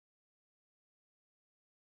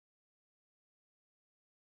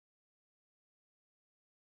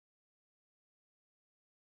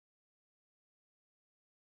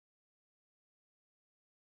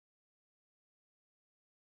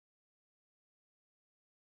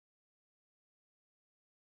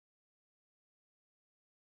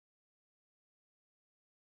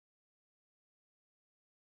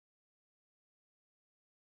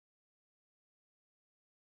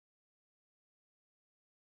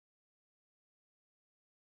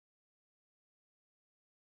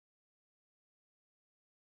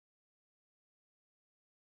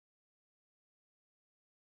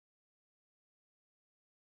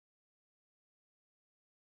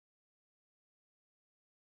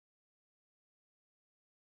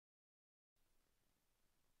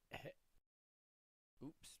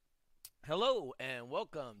Oops. Hello and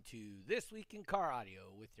welcome to This Week in Car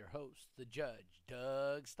Audio with your host, the Judge,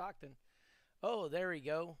 Doug Stockton. Oh, there we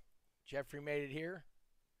go. Jeffrey made it here.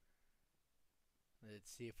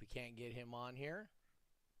 Let's see if we can't get him on here.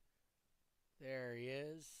 There he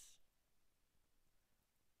is.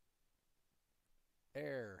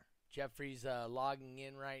 There. Jeffrey's logging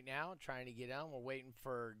in right now, trying to get on. We're waiting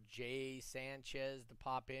for Jay Sanchez to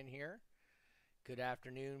pop in here. Good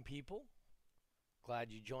afternoon, people.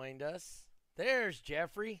 Glad you joined us. There's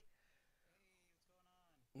Jeffrey. Hey, what's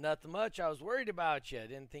going on? Nothing much. I was worried about you. I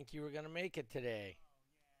didn't think you were going to make it today.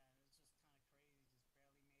 Oh, yeah, it was just kind of crazy.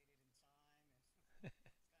 Just barely made it in time, and it's kind of slammed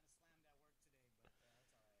at work today, but that's all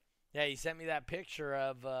right. Yeah, you sent me that picture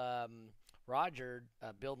of Roger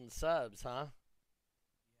building subs, huh?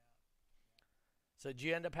 Yeah, yeah. So did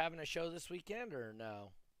you end up having a show this weekend or no?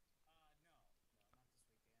 No, no, not this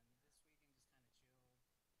weekend. This weekend just kind of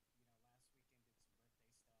chilled. Last weekend did some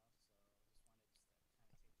birthday stuff, so just wanted just to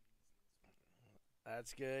kind of take it easy this weekend.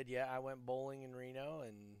 That's good. Yeah, I went bowling in Reno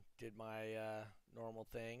and did my normal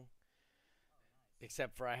thing. Oh, nice.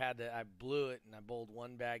 Except for I blew it and I bowled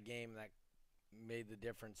one bad game and that made the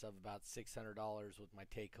difference of about $600 with my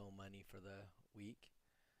take home money for the week.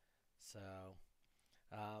 So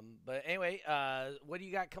but anyway, what do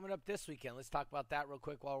you got coming up this weekend? Let's talk about that real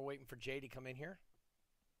quick while we're waiting for Jay to come in here.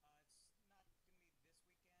 It's not gonna be this weekend,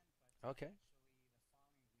 but Okay. actually the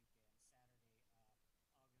following weekend, Saturday,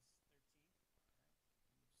 August 13th. Right?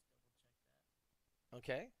 Let me just double check that.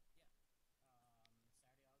 Okay.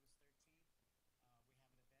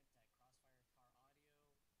 Yeah. Saturday, August 13th, we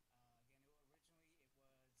have an event at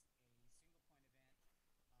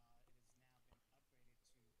Crossfire Car Audio. Again, originally it was a single point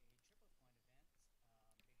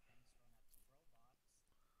event. It has now been upgraded to a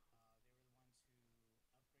triple point event. Big thanks going out to BroBox.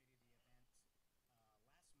 They were the ones who upgraded the event last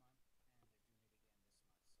month, and they're doing it again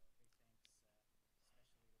this month. So big thanks, especially to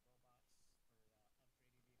BroBox for upgrading the event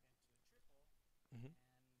to a triple, Hmm. and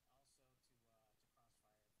also to Crossfire for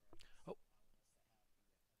at least Oh, allowing us to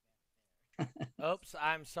have the event there. oops.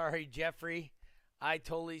 I'm sorry, Jeffrey. I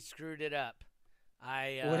totally screwed it up.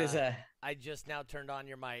 I What is uh, that? I just now turned on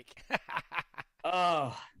your mic.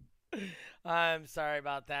 Oh, I'm sorry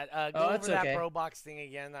about that. Go oh, over that's that okay. bro box thing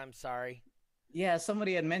again. I'm sorry. Yeah,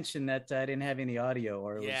 somebody had mentioned that I didn't have any audio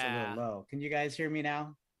or it was a little Yeah. low. Can you guys hear me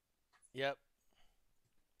now? Yep.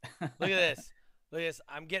 Look at this. Look at this.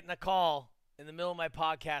 I'm getting a call in the middle of my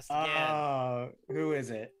podcast again. Oh, who is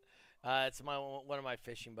it? It's my one of my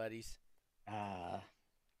fishing buddies. Uh,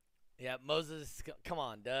 Yeah, Moses. Come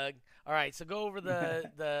on, Doug. All right, so go over the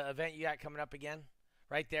event you got coming up again.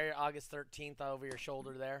 Right there, August 13th, over your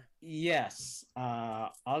shoulder there. yes,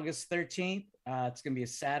 August 13th. It's going to be a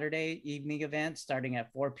Saturday evening event starting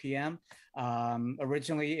at 4 p.m.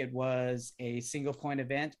 Originally, it was a single point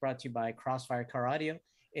event brought to you by Crossfire Car Audio.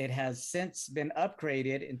 It has since been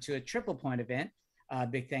upgraded into a triple point event.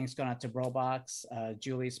 Big thanks going out to Brobox,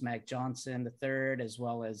 Julius Mac Johnson the third, as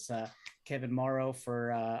well as Kevin Morrow for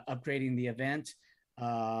upgrading the event.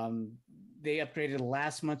 They upgraded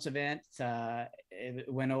last month's event.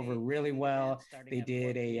 It went over really well. They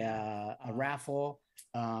did a raffle.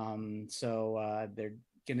 So they're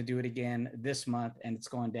going to do it again this month, and it's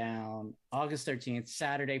going down August 13th,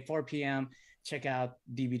 Saturday, 4 p.m. Check out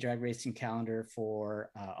DB Drag Racing calendar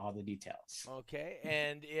for all the details. Okay,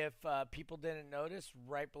 and if people didn't notice,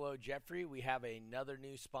 right below Jeffrey, we have another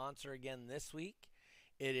new sponsor again this week.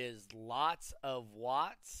 It is Lots of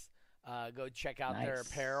Watts. Go check out their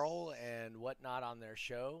apparel Nice. and whatnot on their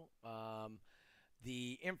show.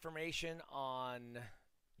 The information on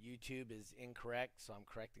YouTube is incorrect, so I'm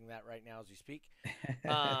correcting that right now as we speak.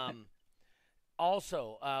 Um,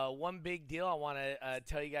 Also, one big deal I want to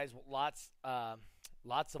tell you guys: lots of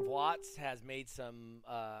Watts has made some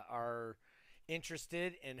are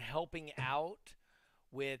interested in helping out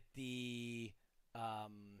with the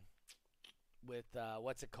um, with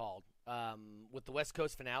what's it called with the West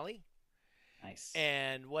Coast finale Nice.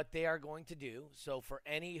 and what they are going to do. So for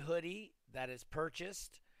any hoodie that is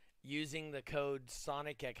purchased using the code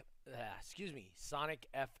Sonic FX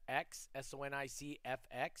SONIC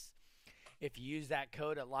FX. If you use that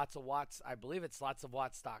code at Lots of Watts, I believe it's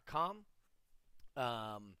lotsofwatts.com.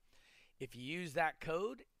 Um, if you use that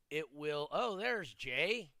code, it will. Oh, there's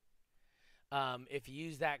Jay. If you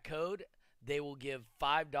use that code, they will give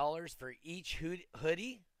 $5 for each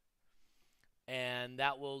hoodie, and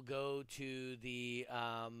that will go to the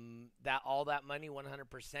that all that money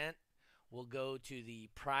 100% will go to the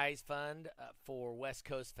prize fund for West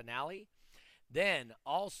Coast Finale. Then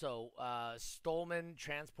also Stolman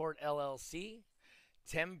Transport LLC,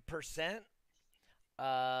 10%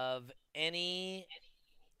 of any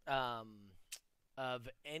um, of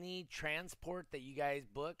any transport that you guys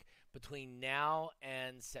book between now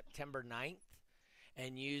and September 9th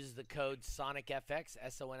and use the code SONICFX,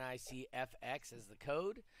 SONICFX as the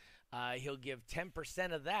code, he'll give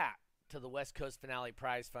 10% of that to the West Coast Finale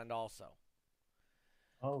Prize Fund also.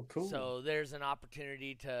 Oh, cool. So there's an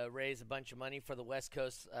opportunity to raise a bunch of money for the West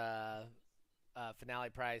Coast Finale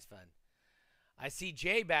Prize Fund. I see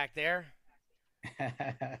Jay back there.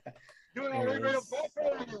 Doing a little bit of both.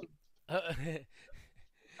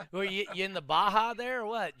 Were you in the Baja there or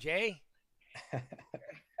what, Jay?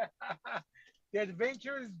 The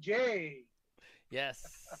Adventurous Jay. Yes.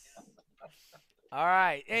 All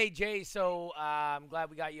right. Hey, Jay, so I'm glad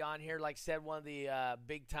we got you on here. Like I said, one of the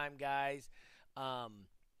big-time guys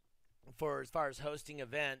for as far as hosting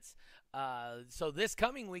events. So this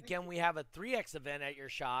coming weekend, we have a 3X event at your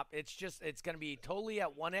shop. It's going to be totally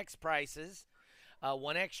at 1X prices,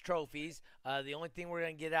 1X trophies. The only thing we're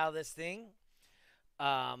going to get out of this thing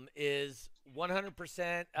is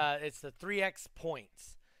 100%. It's the 3X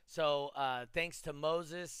points. So thanks to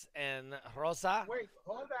Moses and Rosa. Wait,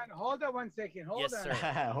 hold on 1 second. Yes, sir.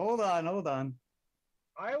 Hold on.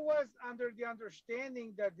 I was under the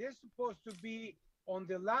understanding that this is supposed to be on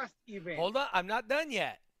the last event. Hold on, I'm not done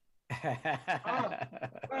yet. Because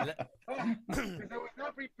I was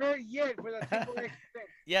not prepared yet for the triple X event.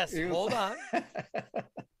 Yes, hold on.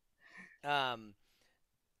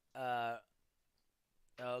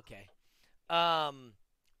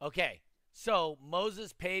 Okay. So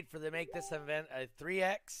Moses paid for to make this event a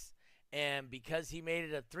 3X, and because he made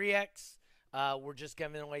it a 3X, we're just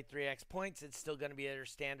giving away 3X points. It's still going to be their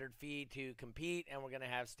standard fee to compete, and we're going to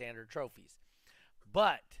have standard trophies.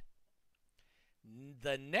 But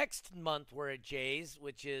the next month we're at Jay's,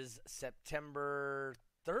 which is September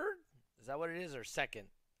 3rd. Is that what it is, or 2nd?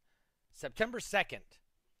 September 2nd.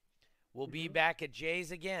 We'll be back at Jay's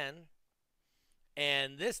again,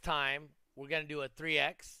 and this time we're going to do a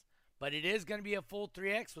 3X. But it is going to be a full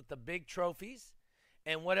 3X with the big trophies.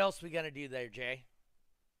 And what else we going to do there, Jay?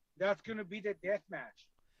 That's going to be the death match.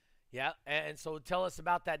 Yeah, and so tell us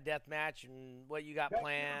about that death match and what you got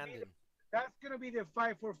planned. That's going to be the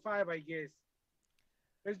 5-for-5, I guess.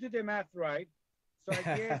 Let's do the math right. So I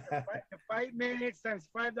guess the 5 minutes times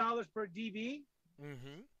 $5 per DB.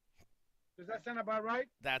 Mm-hmm. Does that sound about right?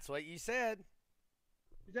 That's what you said.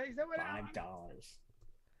 Is that what $5.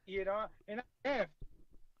 You know, and I have.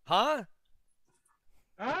 Huh?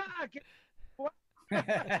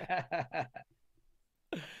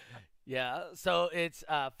 Yeah, so it's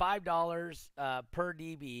 $5 per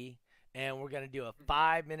DB, and we're going to do a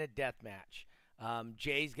 5-minute death match.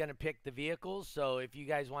 Jay's going to pick the vehicles, so if you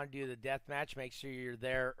guys want to do the death match, make sure you're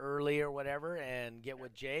there early or whatever and get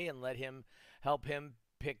with Jay and help him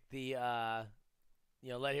pick the,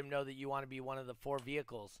 let him know that you want to be one of the 4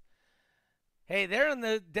 vehicles. Hey, they're in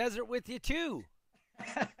the desert with you too.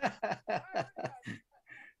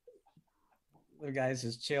 The guy's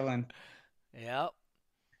just chilling. Yep.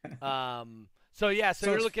 So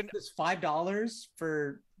you're looking. It's $5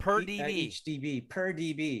 per DB. Each DB per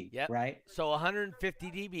DB. Yep. Right. So 150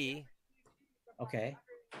 DB. Okay.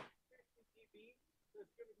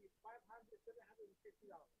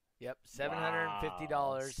 Yep.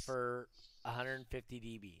 $750 for 150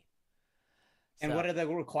 DB. And what are the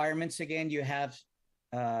requirements again? You have.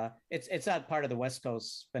 It's not part of the West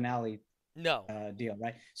Coast Finale deal,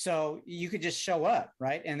 right? So you could just show up,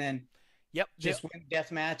 right? And then just win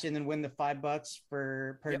death match and then win the $5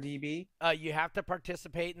 per DB. You have to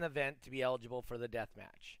participate in the event to be eligible for the death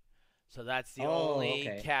match. So that's the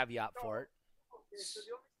only caveat for it. Okay, so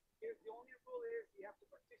the only rule is you have to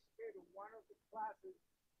participate in one of the classes.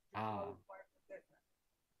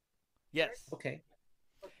 Yes. Okay.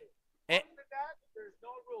 Other than that, there's no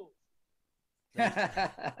rules.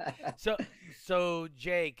 So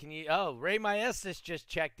Jay, can you? Oh, Ray Maestas just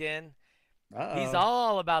checked in. Uh-oh. He's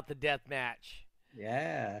all about the death match.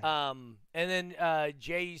 Yeah. And then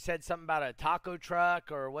Jay, you said something about a taco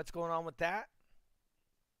truck, or what's going on with that?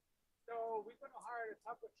 So we're going to hire a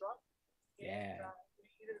taco truck. Yeah. And,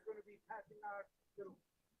 we're either going to be passing out little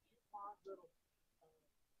coupons,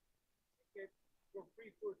 tickets for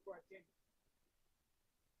free food for attendees.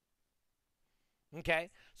 Okay,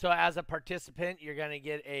 so as a participant, you're going to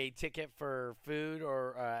get a ticket for food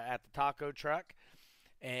or at the taco truck.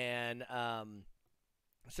 And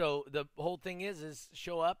so the whole thing is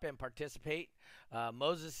show up and participate.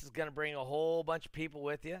 Moses is going to bring a whole bunch of people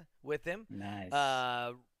with him.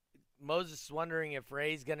 Nice. Moses is wondering if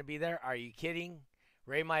Ray's going to be there. Are you kidding?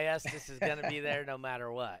 Ray Maestas is going to be there no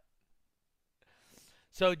matter what.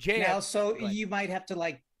 So Jay, you might have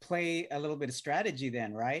to play a little bit of strategy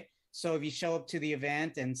then, right? So if you show up to the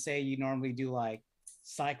event and say you normally do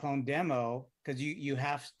Cyclone demo because you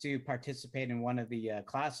have to participate in one of the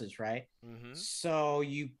classes, right? Mm-hmm. So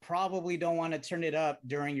you probably don't want to turn it up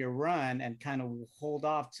during your run and kind of hold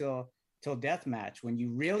off till deathmatch when you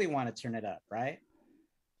really want to turn it up, right?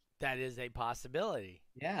 That is a possibility.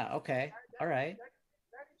 Yeah. Okay. All right.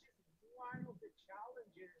 That is just one of the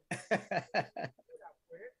challenges that you put up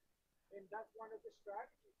with, and that's one of the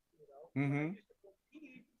strategies. When I Mm-hmm. used to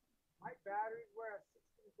compete, my batteries were at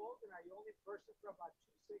 16 volts, and I only burst it for about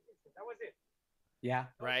 2 seconds. And that was it.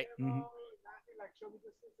 Yeah. No Right. Mhm. demo, nothing like show me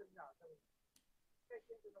the system. No, that was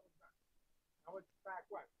seconds and I was done. I was back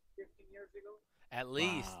what 15 years ago. At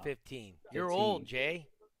least Wow. 15. So You're 15. old, Jay.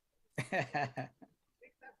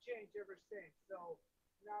 things have changed ever since. So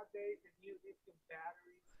nowadays the new lithium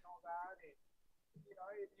batteries and all that, and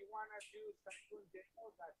if you want to do cycling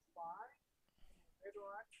demos, that's fine. Later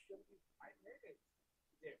on, it's going to be 5 minutes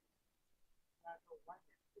there. Not no 1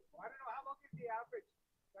 minute. I don't know how long is the average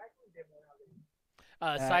cycling demo nowadays.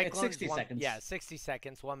 It's Cyclone's 60 seconds. Yeah, 60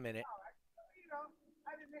 seconds, 1 minute. All right.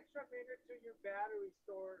 Add an extra minute to your battery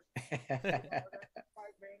stores. That's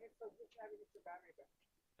 5 minutes, so just add an extra battery back.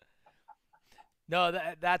 No,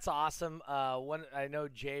 that's awesome. I know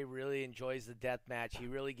Jay really enjoys the death match. He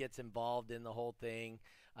really gets involved in the whole thing.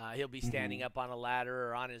 He'll be standing up on a ladder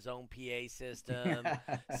or on his own PA system,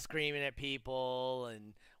 screaming at people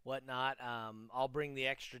and whatnot. I'll bring the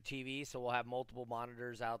extra TV, so we'll have multiple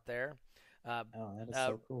monitors out there. Oh, that is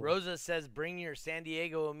so cool. Rosa says, "Bring your San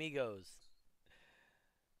Diego amigos."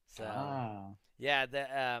 So yeah, the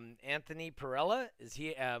Anthony Perella, is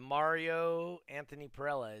he Mario Anthony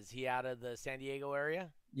Perella? Is he out of the San Diego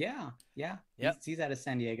area? Yeah. Yep. He's out of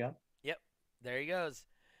San Diego. Yep, there he goes.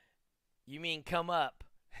 You mean come up?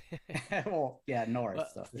 Well, yeah,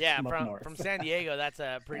 north. So Yeah, north. from San Diego, that's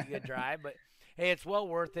a pretty good drive. But hey, it's well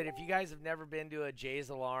worth it. If you guys have never been to a Jay's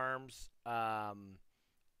Alarms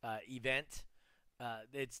event,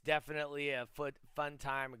 it's definitely a fun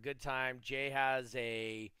time, a good time. Jay has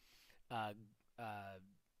he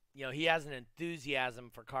has an enthusiasm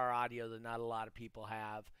for car audio that not a lot of people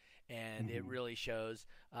have, and it really shows.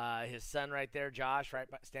 His son right there, Josh,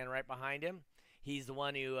 standing right behind him. He's the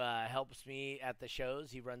one who helps me at the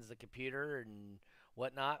shows. He runs the computer and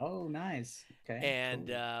whatnot. Oh, nice. Okay. And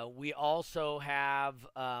cool. we also have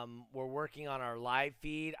we're working on our live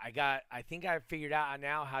feed. I think I figured out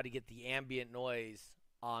now how to get the ambient noise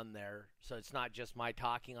on there, so it's not just my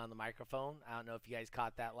talking on the microphone. I don't know if you guys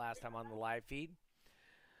caught that last time on the live feed.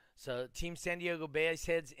 So Team San Diego Base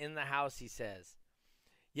Heads in the house, he says.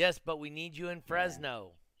 Yes, but we need you in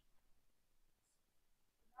Fresno.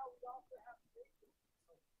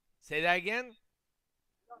 Say that again?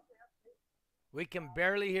 We can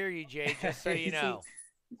barely hear you, Jay, just so you know.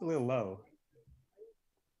 It's a little low.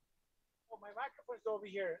 Oh, my microphone's over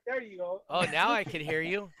here. There you go. Oh, now I can hear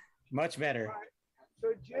you. Much better. Right.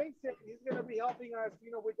 So Jason, he's going to be helping us,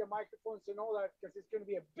 with the microphones and all that, because it's going to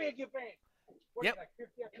be a big event. What, Yep. Like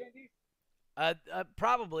 50 attendees?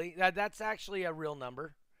 Probably. That's actually a real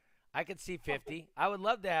number. I could see 50. I would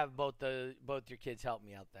love to have both your kids help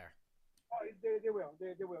me out there. Oh, they will.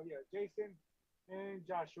 They will, yeah. Jason and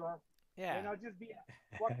Joshua. Yeah. And I'll just be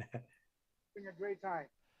having a great time.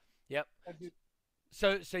 Yep.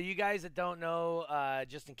 So you guys that don't know,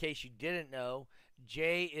 just in case you didn't know,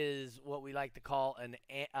 Jay is what we like to call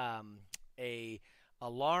a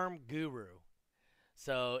alarm guru.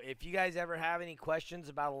 So if you guys ever have any questions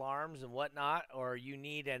about alarms and whatnot, or you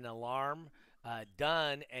need an alarm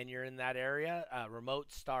done and you're in that area,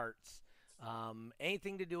 remote starts,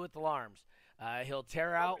 anything to do with alarms, he'll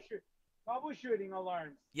tear out. Troubleshooting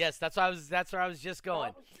alarms. Yes, that's where I was just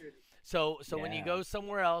going. So when you Yeah. go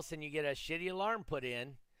somewhere else and you get a shitty alarm put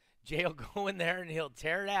in, Jay will go in there and he'll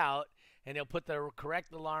tear it out and he'll put the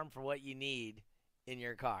correct alarm for what you need in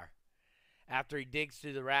your car. After he digs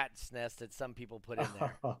through the rat's nest that some people put in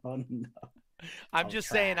there. Oh no. I'm just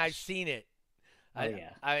saying I've trash. seen it. Oh,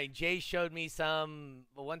 yeah. I mean, Jay showed me some.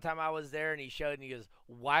 One time I was there and he showed and he goes,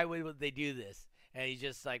 "Why would they do this?" And he's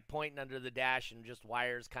just like pointing under the dash and just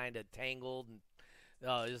wires kind of tangled and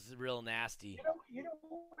this is real nasty. You know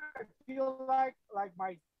what I feel like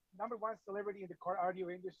my number one celebrity in the car audio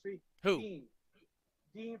industry? Who?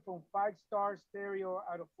 Dean from 5 Star Stereo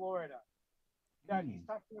out of Florida. That he's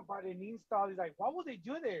talking about an install. He's like, why would they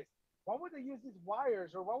do this? Why would they use these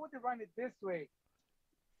wires, or why would they run it this way?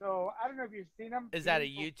 So I don't know if you've seen him. Is that a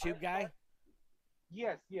YouTube guy?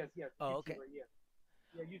 Yes. Oh, YouTuber, okay.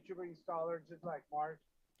 Yeah, YouTuber installer, just like Mark.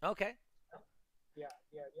 Okay. Yeah.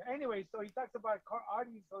 Anyway, so he talks about car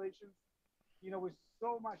audio installations, with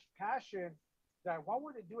so much passion that why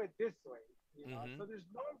would they do it this way? So there's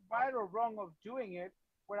no right or wrong of doing it.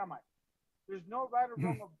 Where am I? There's no right or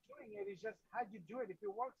wrong of doing it. It's just how you do it. If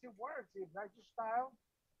it works, it works. If that's your style,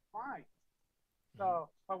 fine. So,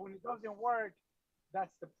 but when it doesn't work,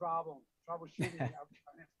 that's the problem. Troubleshooting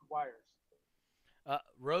connects the wires.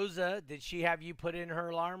 Rosa, did she have you put in her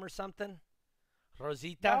alarm or something?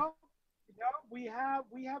 Rosita? No, no, we have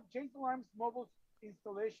Jason Alarms mobile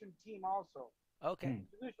installation team also. Okay.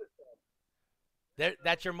 Delicious stuff.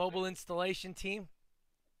 That's your mobile installation team?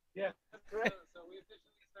 Yes, that's correct. So we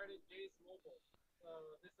officially started Jay's Mobile. So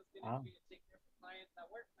this is going to be to take care of clients that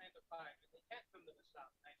work 9 to 5 and they can't come to the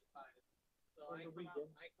shop 9 to 5. So On I the come out,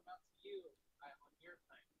 weekend. I come out to you on your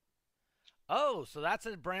time. Oh, so that's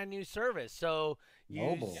a brand new service. So you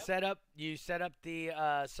Mobile. set up the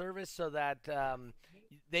service so that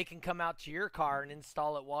they can come out to your car and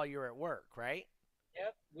install it while you're at work, right?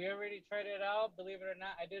 Yep, we already tried it out. Believe it or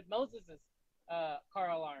not, I did Moses's car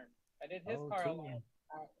alarm. I did his car cool. alarm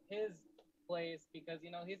at his place because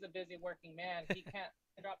he's a busy working man. He can't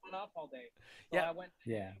drop it off all day. So Yeah. I went.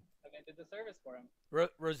 Yeah. And I did the service for him.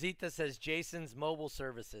 Rosita says Jason's mobile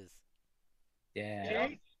services. Yeah.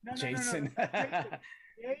 Jay? No, Jason.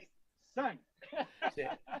 Jay's son.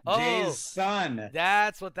 Oh. Jay's son.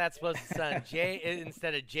 That's what that's supposed to sound. Jay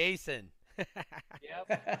instead of Jason.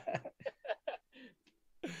 Yep.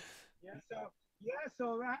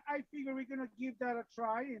 So I figure we're gonna give that a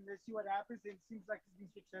try and let's see what happens. It seems like it's been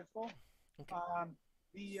successful. Okay.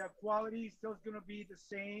 The quality is still gonna be the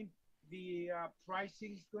same. The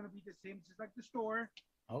pricing is gonna be the same, just like the store.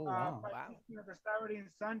 Oh wow. But Wow. the Saturday and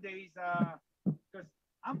Sundays, because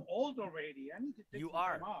I'm old already, I need to take You some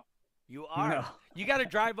are. time off. You are. No. You got to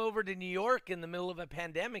drive over to New York in the middle of a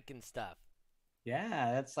pandemic and stuff.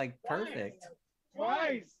 Yeah, that's like perfect.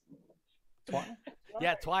 Twice.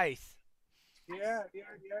 Yeah, twice. Yeah.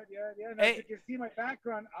 Now, Hey. you can see my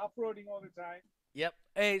background off-roading all the time. Yep.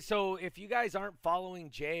 Hey, so if you guys aren't following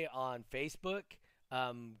Jay on Facebook,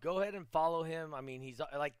 go ahead and follow him. I mean, he's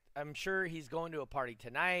like, I'm sure he's going to a party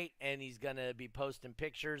tonight, and he's gonna be posting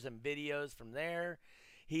pictures and videos from there.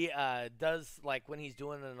 He does, like, when he's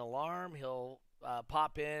doing an alarm, he'll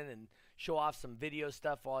pop in and show off some video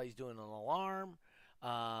stuff while he's doing an alarm.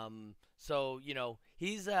 So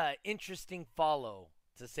he's an interesting follow,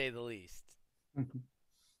 to say the least.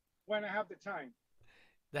 When I have the time.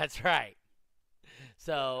 That's right.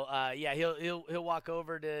 So yeah, he'll walk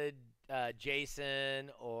over to Jason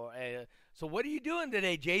or so what are you doing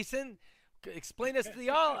today, Jason? Explain us the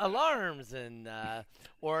alarms and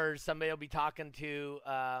or somebody will be talking to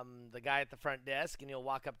the guy at the front desk and you'll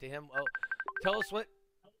walk up to him. Oh, tell us what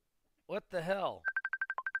the hell?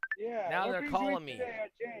 Yeah. Now what they're brings you calling in me. today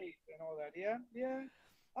at Jay's and all that. Yeah.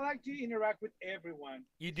 I like to interact with everyone.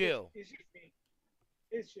 You do, It's just me.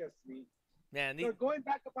 It's just me. man. So going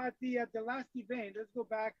back about the last event, let's go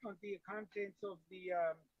back on the contents of the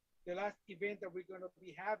last event that we're going to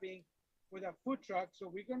be having with a food truck. So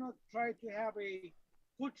we're going to try to have a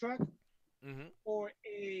food truck Mhm. or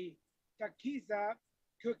a taquiza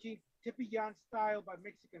cooking Tepeyan style, but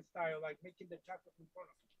Mexican style, like making the chocolate in front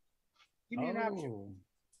of you. Give me an option. Oh.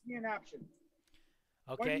 Give me an option.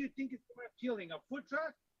 What do Okay. you think is more appealing, a food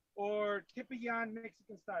truck or Tepeyan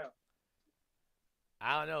Mexican style?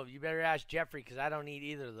 I don't know. You better ask Jeffrey because I don't eat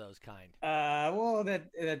either of those kind. Well, the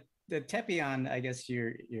Tepion, I guess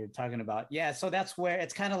you're talking about. Yeah, so that's where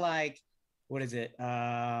it's kind of like, what is it?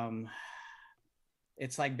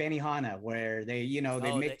 It's like Benihana, where they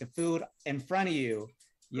Oh, make the food in front of you,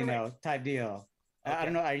 type deal. I Okay.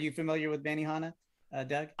 don't know. Are you familiar with Benihana,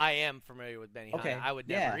 Doug? I am familiar with Benihana. Okay, I would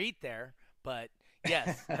never yeah. eat there, but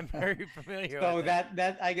yes, I'm very familiar So with it.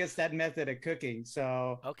 that I guess that method of cooking.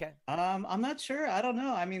 So Okay. I'm not sure. I don't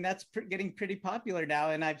know. I mean, that's getting pretty popular now,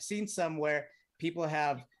 and I've seen some where people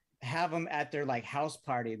have them at their like house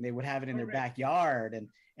party, and they would have it in their Correct. backyard,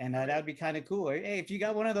 and that would be kind of cool. Hey, if you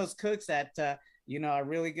got one of those cooks that are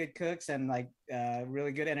really good cooks and like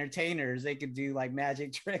really good entertainers, they could do like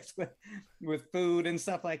magic tricks with food and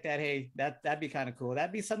stuff like that. Hey, that'd be kind of cool.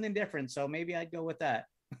 That'd be something different. So maybe I'd go with that.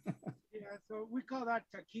 Yeah, so we call that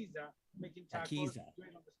taquiza, making tacos, Taquiza. do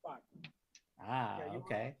it on the spot. Ah, Yeah, you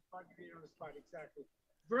okay. want to do it on the spot, exactly.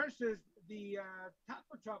 Versus the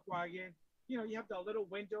taco truck wagon, you have the little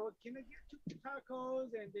window. Can I get 2 tacos?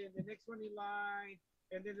 And then the next one in line.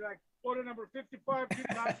 And then like order number 55, 2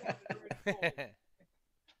 tacos. and they're ready to go.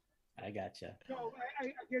 I gotcha. So I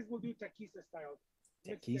guess we'll do taquiza style.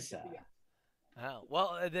 Taquiza. Oh,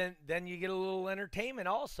 well, then you get a little entertainment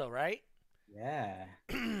also, right? Yeah.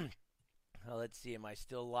 Oh, let's see. Am I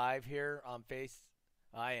still live here on Face?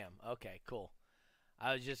 I am. Okay, cool.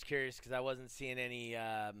 I was just curious because I wasn't seeing any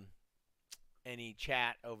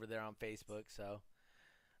chat over there on Facebook. So,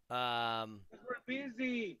 We're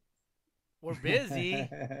busy. We're busy.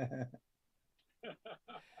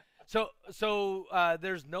 So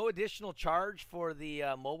there's no additional charge for the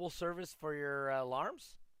mobile service for your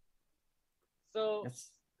alarms? So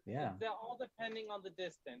That's yeah. it's all depending on the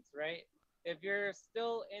distance, right? If you're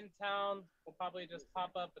still in town, we'll probably just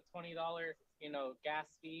pop up a $20, gas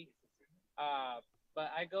fee. But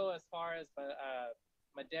I go as far as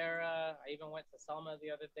Madera. I even went to Selma the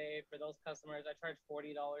other day. For those customers, I charge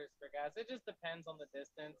 $40 for gas. It just depends on the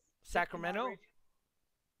distance. Sacramento?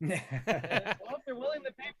 Well, if they're willing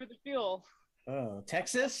to pay for the fuel. Oh,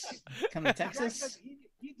 Texas? Come to Texas?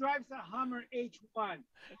 He drives a Hummer H1,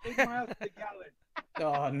 8 miles per gallon.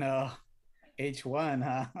 Oh no, H1,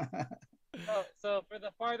 huh? So for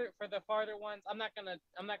the farther ones, I'm not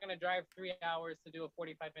gonna drive 3 hours to do a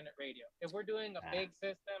 45-minute radio. If we're doing a big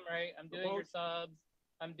system, right? I'm doing your subs,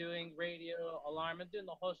 I'm doing radio, alarm, I'm doing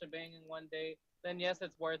the whole shebang in one day. Then yes,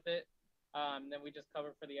 it's worth it. Then we just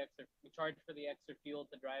cover for the extra. We charge for the extra fuel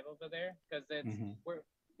to drive over there because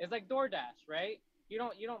it's like DoorDash, right? You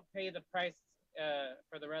don't pay the price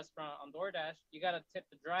for the restaurant on DoorDash. You gotta tip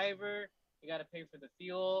the driver. You gotta pay for the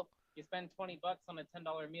fuel. You spend $20 on a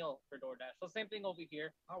 $10 meal for DoorDash. So same thing over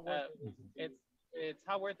here. How worth it? It's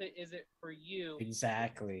how worth it is it for you?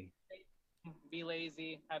 Exactly. Be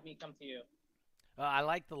lazy. Have me come to you. I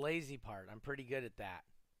like the lazy part. I'm pretty good at that.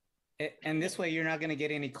 And this way, you're not going to get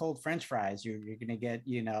any cold French fries. You're going to get,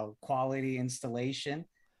 quality installation,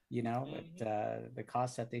 at the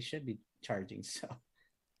cost that they should be charging. So,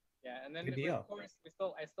 yeah, and then good deal. of course,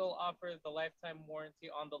 I still offer the lifetime warranty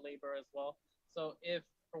on the labor as well. So if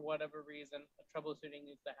for whatever reason a troubleshooting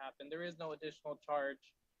needs to happen, there is no additional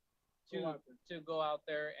charge to go out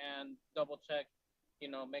there and double check,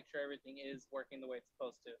 make sure everything is working the way it's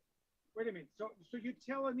supposed to. Wait a minute. So you're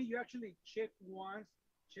telling me you actually check once,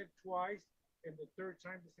 check twice, and the third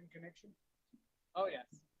time the same connection? Oh yes,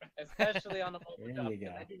 especially on the mobile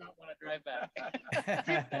job. I do not want to drive back.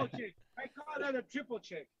 Triple check. I call that a triple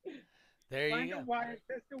check. There you Find go. the wire,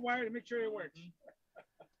 test the wire to make sure it works.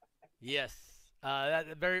 Yes.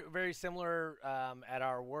 That very very similar at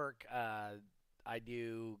our work. I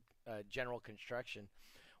do general construction.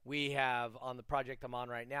 We have on the project I'm on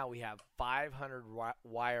right now. We have 500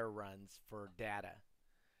 wire runs for data,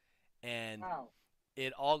 and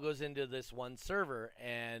it all goes into this one server.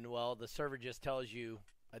 And well, the server just tells you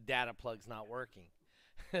a data plug's not working.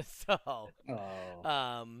 So,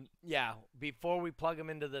 yeah, before we plug them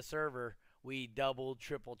into the server, we double,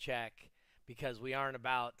 triple check because we aren't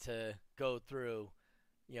about to go through,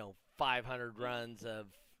 500 runs of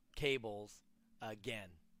cables again,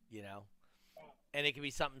 And it can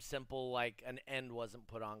be something simple like an end wasn't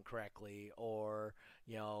put on correctly, or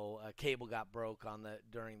a cable got broke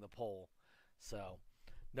during the poll. So,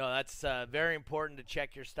 no, that's very important to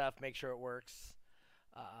check your stuff, make sure it works.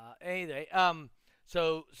 Anyway,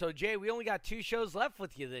 so Jay, we only got 2 shows left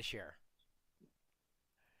with you this year.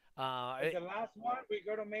 The last one, we're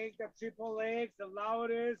gonna make the triple legs, the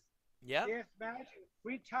loudest. Yeah. Yes, match.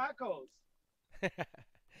 Free tacos.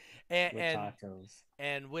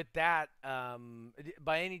 And with that,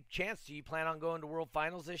 by any chance, do you plan on going to World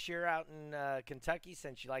Finals this year out in Kentucky,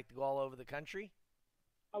 since you like to go all over the country?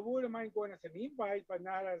 I wouldn't mind going as an invite, but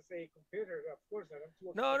not as a competitor. Of course, I'm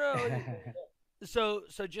too. No.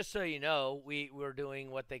 So just so you know, we're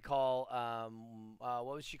doing what they call what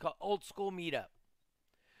was she called? Old school meetup.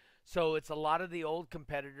 So it's a lot of the old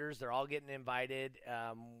competitors. They're all getting invited.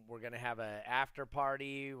 We're gonna have an after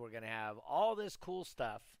party. We're gonna have all this cool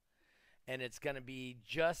stuff. And it's going to be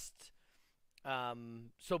just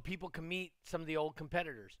so people can meet some of the old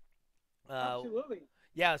competitors. Absolutely.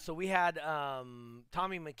 Yeah, so we had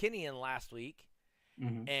Tommy McKinney in last week,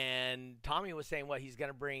 and Tommy was saying he's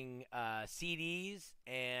going to bring CDs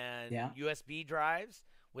and USB drives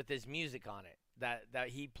with his music on it that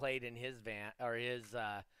he played in his van or his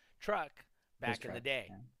truck back in the day.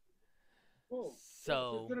 Yeah. Cool.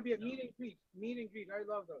 So it's going to be a meet and greet. I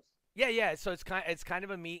love those. Yeah. So it's kind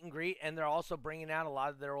of a meet and greet, and they're also bringing out a lot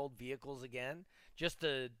of their old vehicles again, just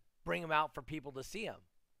to bring them out for people to see them.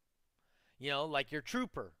 Like your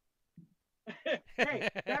Trooper. Hey,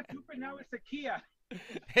 that Trooper now is a Kia.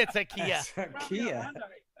 It's a Kia. It's a Kia.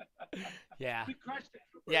 Yeah. We crushed it.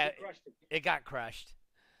 Trooper. Yeah, we crushed it. It got crushed.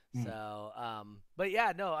 So, but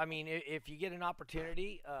yeah, no, I mean, if you get an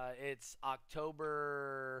opportunity, it's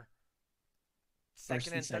October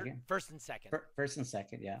 2nd and 3rd. First and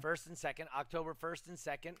second, yeah. First and second, October 1st and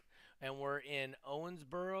 2nd, and we're in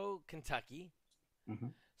Owensboro, Kentucky.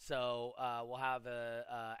 So we'll have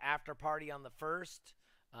a after party on the 1st.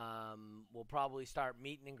 We'll probably start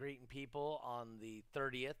meeting and greeting people on the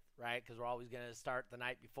 30th, right? Because we're always going to start the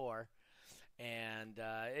night before. and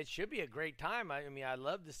it should be a great time. I mean, I'd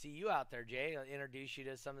love to see you out there, Jay. I'll introduce you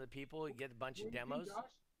to some of the people, get a bunch of demos.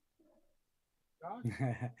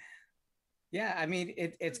 Josh? Yeah, I mean,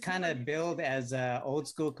 it's kind of billed as old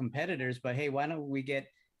school competitors, but hey, why don't we get,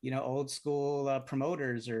 old school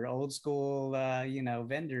promoters or old school,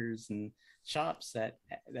 vendors and shops that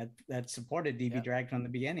supported DB Yep. Drag from the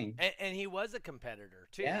beginning. And he was a competitor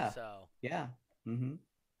too. Yeah. So Yeah. Mm-hmm.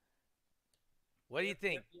 what do you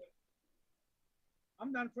think?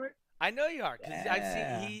 I'm done for it. I know you are, because I've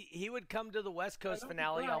Yeah. seen he would come to the West Coast don't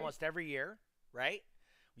finale cry. almost every year, right?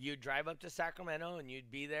 You'd drive up to Sacramento and you'd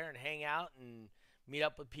be there and hang out and meet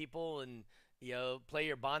up with people and play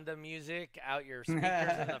your banda music out your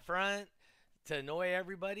speakers in the front to annoy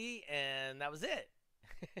everybody, and that was it.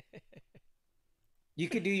 You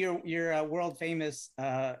could do your world famous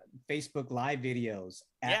Facebook live videos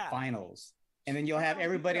at Yeah. finals, and then you'll have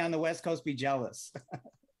everybody on the West Coast be jealous.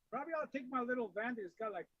 Probably I'll take my little van that's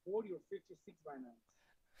got like 40 or 56 by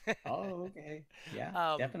now. Oh, okay.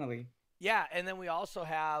 Yeah, definitely. Yeah, and then we also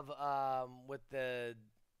have with the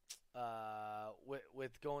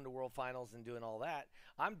with going to World Finals and doing all that.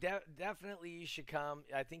 I'm definitely you should come.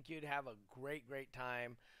 I think you'd have a great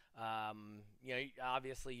time.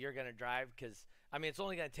 Obviously you're gonna drive because I mean it's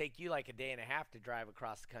only gonna take you like a day and a half to drive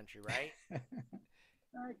across the country, right?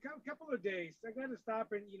 A couple of days. I got to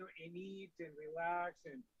stop and and eat and relax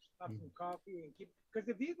and have some coffee and keep. Because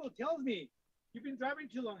the vehicle tells me you've been driving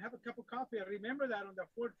too long. Have a cup of coffee. I remember that on the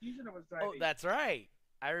Ford Fusion I was driving. Oh, that's right.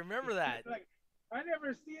 I remember that. Like I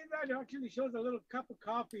never seen that. It actually shows a little cup of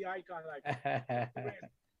coffee icon. Like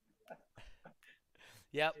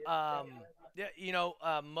Yep.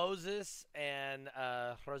 Moses and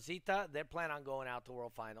Rosita, they plan on going out to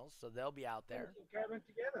World Finals, so they'll be out there. Kevin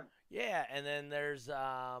together. Yeah, and then there's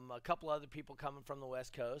a couple other people coming from the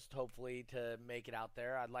West Coast, hopefully to make it out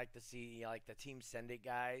there. I'd like to see like the Team Send It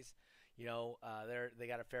guys. They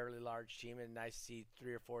got a fairly large team, and nice to see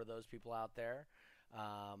 3 or 4 of those people out there.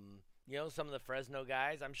 Some of the Fresno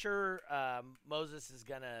guys. I'm sure Moses is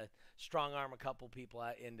gonna strong arm a couple people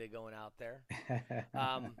into going out there.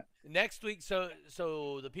 Next week, so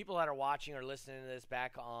the people that are watching or listening to this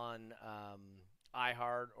back on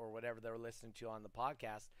iHeart or whatever they're listening to on the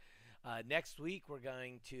podcast, next week we're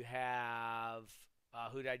going to have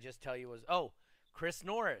who did I just tell you was Chris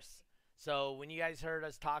Norris. So when you guys heard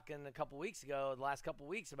us talking the last couple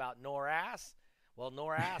weeks about Norass, well,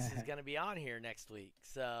 Norass is going to be on here next week.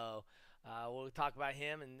 So we'll talk about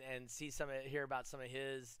him and hear about some of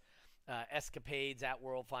his escapades at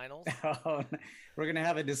World Finals. Oh, we're gonna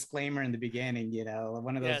have a disclaimer in the beginning,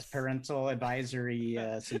 one of those Yes. parental advisory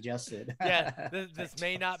suggested. Yeah, this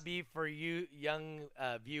may not be for you young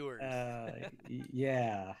viewers.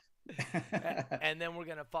 Yeah. And then we're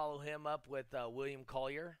gonna follow him up with William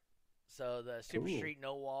Collier, so the Super Cool. Street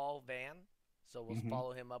No Wall van. So we'll Mhm.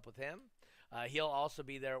 follow him up with him. He'll also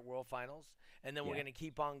be there at World Finals, and then we're Yeah. gonna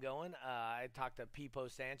keep on going. I talked to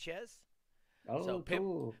Pipo Sanchez. Oh, So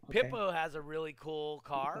cool. Okay. Pippo has a really cool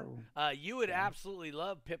car. Pippo. You would Yeah. absolutely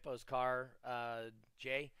love Pippo's car,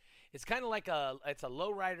 Jay. It's kind of like it's a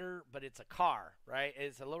lowrider, but it's a car, right?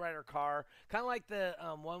 It's a lowrider car, kind of like the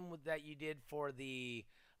one that you did for the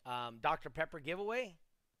Dr. Pepper giveaway.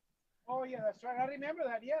 Oh yeah, that's right. I remember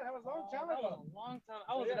that. Yeah, that was a long time That ago. was a long time.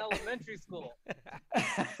 I was in elementary school.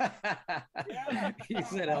 Yeah. He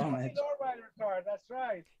said Oh, elementary. Lowrider car. That's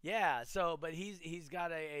right. Yeah, but he's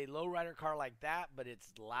got a lowrider car like that, but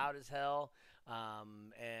it's loud as hell.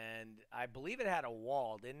 And I believe it had a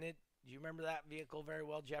wall, didn't it? Do you remember that vehicle very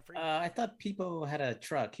well, Jeffrey? I thought Pipo had a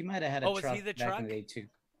truck. He might have had a Oh, was truck he the back truck? in the day too.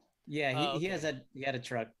 Yeah, Oh, he okay. he had a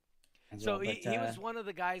truck. as So well, he but, was one of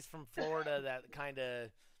the guys from Florida that kind of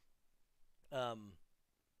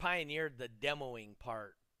pioneered the demoing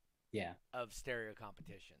part yeah. of stereo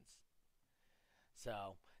competitions.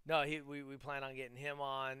 So no, we plan on getting him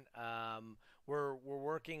on. We're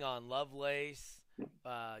working on Lovelace,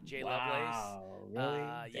 Jay Lovelace, Wow,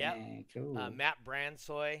 really? yep. Dang, cool. Matt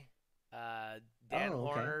Bransoy, Dan Oh, okay.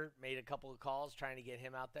 Horner made a couple of calls trying to get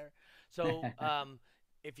him out there. So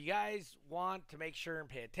if you guys want to make sure and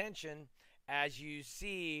pay attention, as you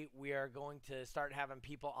see, we are going to start having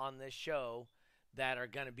people on this show that are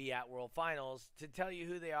going to be at World Finals to tell you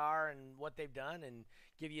who they are and what they've done and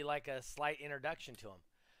give you like a slight introduction to them.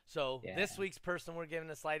 So this Yeah. week's person we're giving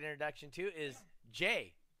a slight introduction to is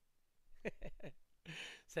Jay,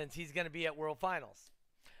 since he's going to be at World Finals.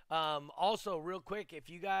 Also, real quick, if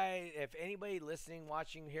anybody listening,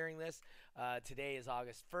 watching, hearing this, today is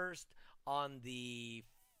August 1st. On the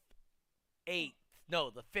 5th.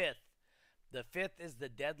 The 5th is the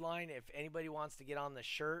deadline. If anybody wants to get on the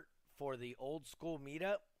shirt for the old school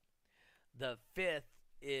meetup, The 5th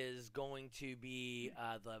is going to be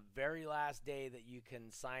the very last day that you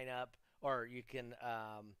can sign up, or you can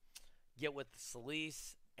get with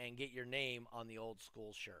Celise and get your name on the old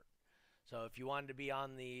school shirt. So if you wanted to be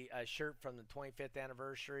on the shirt from the 25th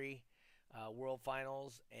anniversary World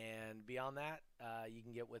Finals and beyond that, you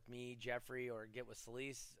can get with me, Jeffrey, or get with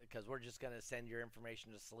Celise, because we're just going to send your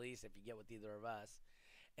information to Celise if you get with either of us.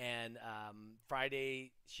 And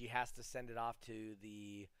Friday, she has to send it off to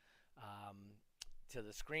the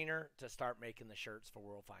screener to start making the shirts for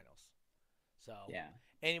World Finals. So Yeah.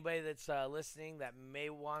 anybody that's listening that may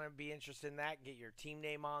want to be interested in that, get your team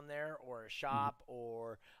name on there, or a shop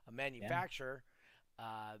or a manufacturer.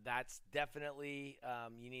 That's definitely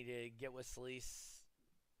you need to get with Celise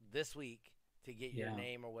this week to get your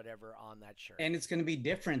name or whatever on that shirt. And it's going to be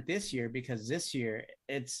different this year because this year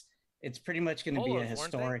it's pretty much going to be a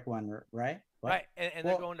historic one, right? What? Right, and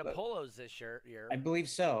they're going to Polos this year. I believe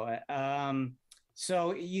so.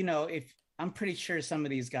 So if I'm pretty sure some of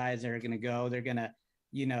these guys are going to go, they're going to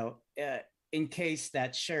encase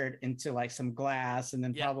that shirt into like some glass and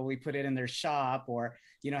then probably put it in their shop or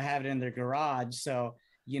have it in their garage. So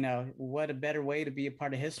what a better way to be a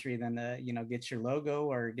part of history than to get your logo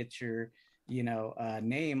or get your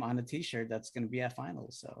name on a t-shirt that's going to be at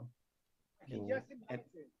finals. So I can just imagine,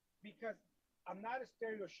 because I'm not a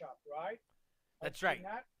stereo shop, right? That's right.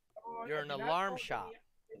 You're an alarm shop.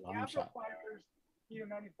 The amplifiers,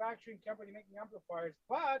 manufacturing company making amplifiers.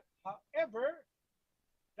 But however,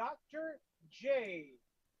 Dr. J,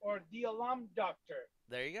 or the alarm doctor.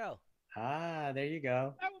 There you go. There you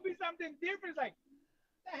go. That would be something different. Like,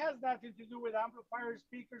 that has nothing to do with amplifiers,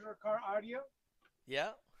 speakers, or car audio.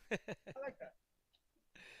 Yeah. I like that.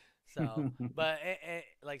 So, but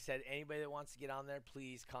like I said, anybody that wants to get on there,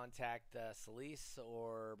 please contact Celise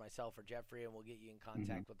or myself or Jeffrey, and we'll get you in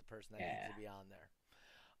contact with the person that needs to be on there.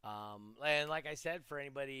 And like I said, for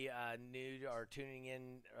anybody new or tuning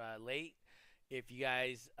in late, if you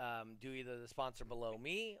guys do either the sponsor below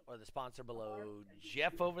me or the sponsor below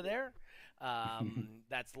Jeff over there,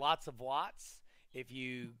 that's Lots of Watts. If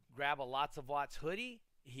you grab a Lots of Watts hoodie,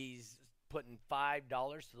 he's putting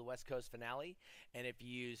 $5 to the West Coast Finale. And if you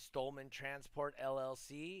use Stolman Transport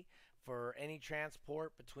LLC for any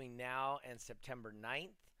transport between now and September 9th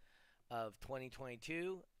of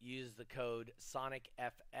 2022, use the code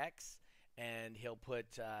SonicFX, and he'll put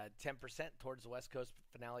 10% towards the West Coast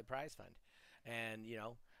Finale prize fund. And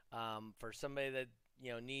for somebody that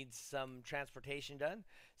needs some transportation done,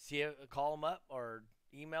 call him up or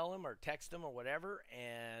email him or text him or whatever,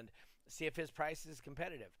 and see if his price is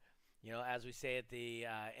competitive. As we say at the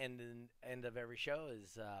end of every show,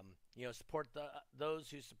 is support those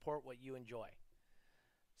who support what you enjoy.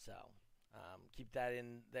 So keep that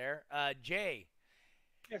in there. Jay.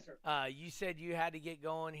 Yes, sir. You said you had to get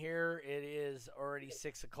going here. It is already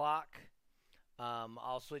 6 o'clock.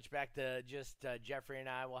 I'll switch back to just Jeffrey and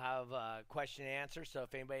I will have question and answer. So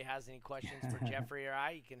if anybody has any questions for Jeffrey or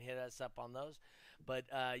I, you can hit us up on those. But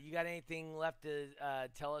you got anything left to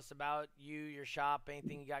tell us about your shop,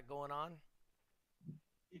 anything you got going on?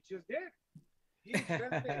 He just did. He just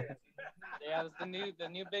did. Yeah, it's the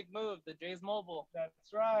new big move, the Jay's Mobile. That's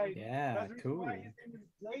right. Yeah, That's cool. why his name is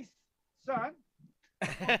Jay's son.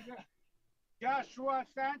 Joshua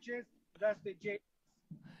Sanchez. That's the J.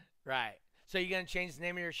 Right. So you're going to change the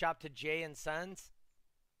name of your shop to Jay and Sons?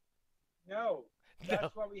 No.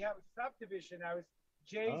 That's why we have a subdivision now. It's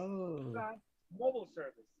Jay's Son Mobile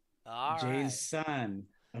Service. All right. Jay's son.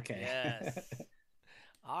 Okay. Yes.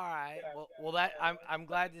 All right. Well, that I'm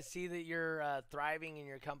glad to see that you're thriving and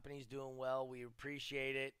your company's doing well. We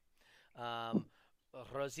appreciate it.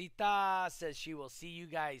 Rosita says she will see you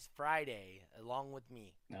guys Friday along with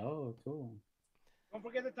me. Oh, cool. Don't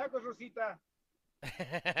forget the tacos, Rosita.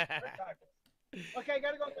 Okay,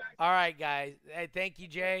 gotta go, guys. All right, guys. Hey, thank you,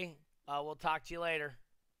 Jay. We'll talk to you later.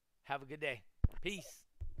 Have a good day. Peace.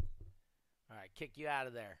 All right, kick you out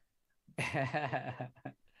of there.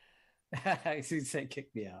 He said,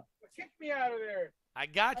 "Kick me out." Kick me out of there. I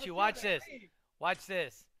got you. Watch this. Watch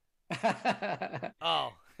this.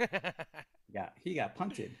 Oh. Yeah, he got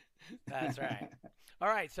punted. That's right. All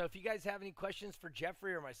right, so if you guys have any questions for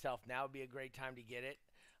Jeffrey or myself, now would be a great time to get it.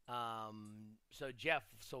 So Jeff,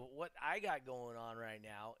 what I got going on right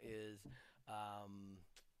now is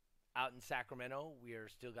out in Sacramento, we are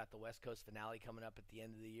still got the West Coast Finale coming up at the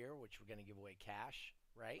end of the year, which we're going to give away cash,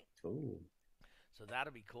 right? Cool. So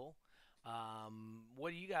that'll be cool.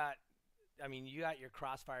 What do you got? I mean, you got your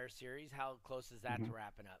Crossfire series. How close is that to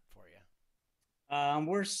wrapping up for you?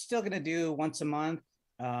 We're still going to do once a month.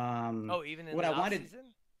 Even in the off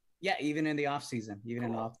season? Yeah, even in the off season,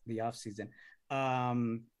 in the off season.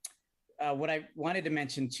 what I wanted to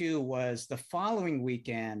mention too was the following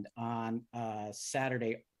weekend on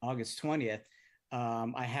Saturday, August 20th.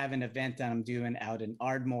 I have an event that I'm doing out in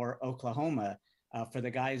Ardmore, Oklahoma, for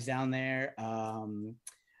the guys down there.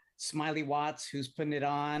 Smiley Watts, who's putting it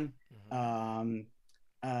on.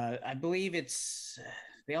 I believe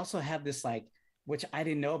they also have this like, which I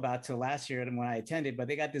didn't know about till last year when I attended, but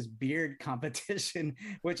they got this beard competition,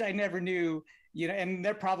 which I never knew, and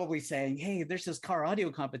they're probably saying, hey, there's this car audio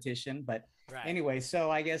competition. But Right. anyway,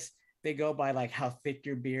 so I guess they go by like how thick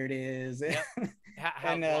your beard is. Yep.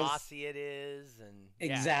 How And, glossy it is, and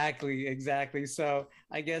exactly. So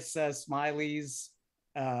I guess Smiley's,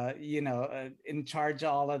 in charge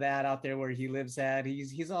of all of that out there where he lives at.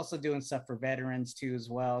 He's also doing stuff for veterans too as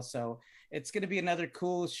well. So it's going to be another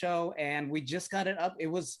cool show, and we just got it up. It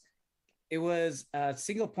was a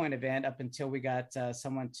single point event up until we got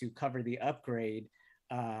someone to cover the upgrade.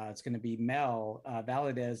 It's going to be Mel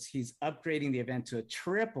Valadez. He's upgrading the event to a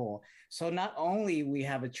triple. So not only we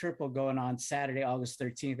have a triple going on Saturday, August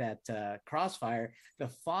 13th at Crossfire, the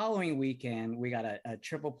following weekend, we got a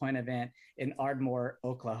triple point event in Ardmore,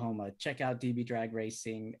 Oklahoma. Check out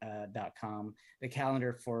dbdragracing.com, the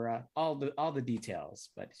calendar for all the details,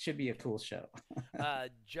 but it should be a cool show.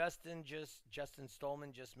 Justin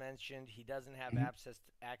Stolman just mentioned he doesn't have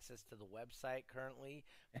access to the website currently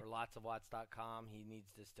for lotsofwatts.com. He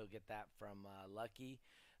needs to still get that from Lucky.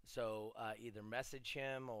 So either message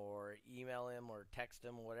him or email him or text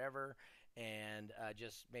him, whatever, and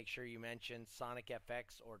just make sure you mention Sonic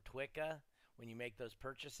FX or Twicca when you make those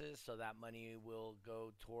purchases, so that money will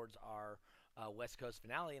go towards our West Coast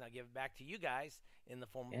finale, and I'll give it back to you guys in the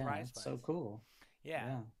form of prize funds. So cool.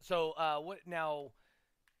 Yeah. So what now?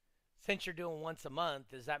 Since you're doing once a month,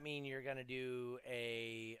 does that mean you're going to do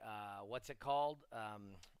a what's it called?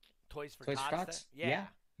 Toys for Tots? Yeah.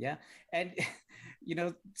 And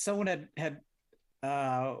someone had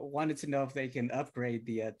wanted to know if they can upgrade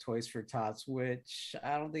the Toys for Tots, which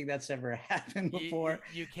I don't think that's ever happened before.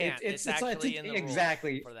 You can't. It's actually in the rules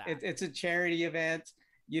for that. It's a charity event.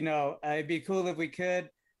 It'd be cool if we could,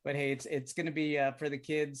 but hey, it's going to be for the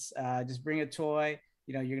kids. Just bring a toy.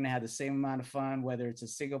 You're going to have the same amount of fun, whether it's a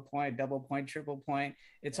single point, double point, triple point.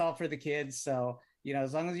 It's all for the kids. So,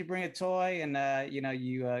 as long as you bring a toy and,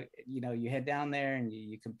 you head down there and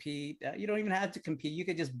you compete, you don't even have to compete. You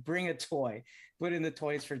could just bring a toy, put in the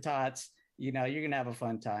Toys for Tots. You're going to have a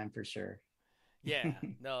fun time for sure. Yeah,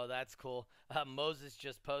 no, that's cool. Moses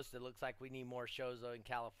just posted, looks like we need more shows in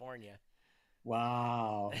California.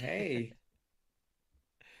 Wow. Hey.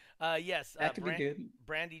 Yes, that could be good.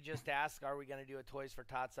 Brandy just asked, are we going to do a Toys for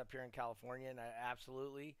Tots up here in California? And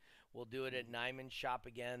absolutely. We'll do it at Nyman Shop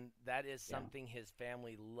again. That is something his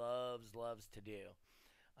family loves to do.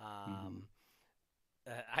 I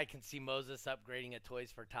can see Moses upgrading a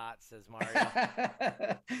Toys for Tots, says Mario.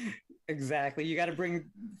 Exactly. You got to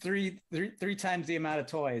bring three times the amount of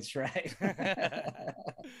toys, right?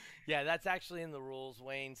 Yeah, that's actually in the rules.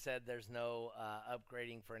 Wayne said there's no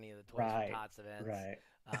upgrading for any of the Toys for Tots events. Right.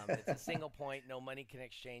 It's a single point. No money can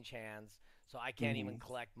exchange hands. So I can't even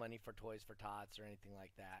collect money for Toys for Tots or anything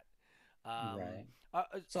like that. Right.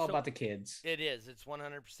 It's all about the kids. It is. It's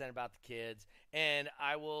 100% about the kids. And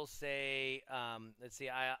I will say, let's see,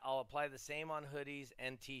 I'll apply the same on hoodies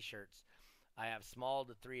and T-shirts. I have small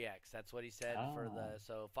to 3X. That's what he said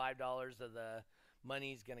so $5 of the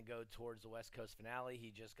money's going to go towards the West Coast finale.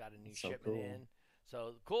 He just got a new shipment in.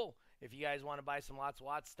 So cool. If you guys want to buy some Lots of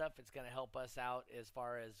Watts stuff, it's going to help us out as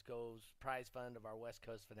far as goes prize fund of our West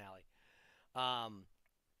Coast finale.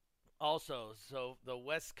 Also, so the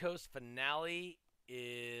West Coast finale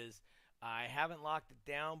is, I haven't locked it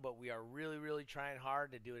down, but we are really, really trying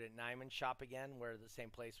hard to do it at Nyman Shop again, where the same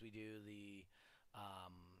place we do the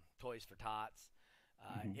Toys for Tots.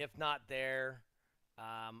 If not there,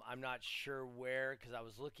 I'm not sure where, because I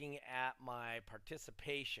was looking at my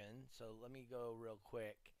participation. So let me go real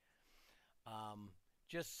quick.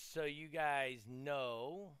 Just so you guys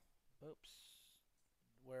know,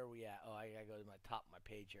 where are we at? Oh, I gotta go to my top of my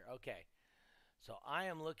page here. Okay, so I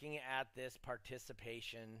am looking at this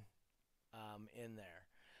participation in there.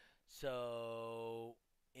 So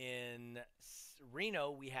in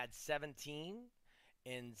Reno we had 17.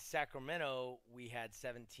 In Sacramento we had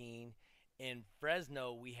 17. In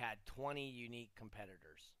Fresno we had 20 unique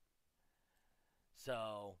competitors.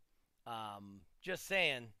 So just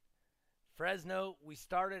saying, Fresno, we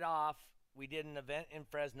started off, we did an event in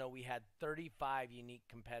Fresno. We had 35 unique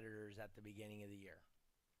competitors at the beginning of the year.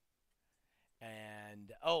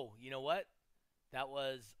 And, you know what? That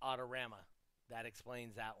was Autorama. That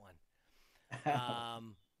explains that one.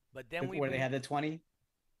 But then where they had the 20?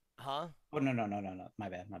 Huh? Oh, no. My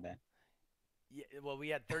bad. Yeah, well, we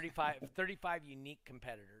had 35 unique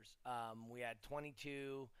competitors. We had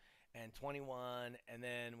 22 and 21, and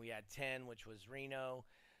then we had 10, which was Reno.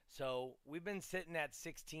 So we've been sitting at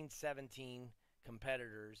 16, 17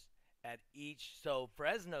 competitors at each. So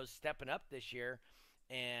Fresno's stepping up this year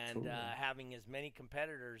and Cool. having as many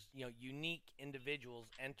competitors, unique individuals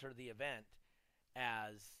enter the event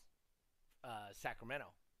as Sacramento,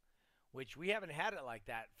 which we haven't had it like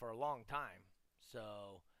that for a long time.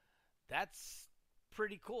 So that's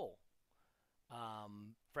pretty cool.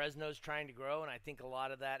 Fresno's trying to grow, and I think a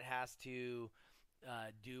lot of that has to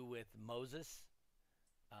do with Moses.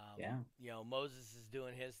 Yeah. Moses is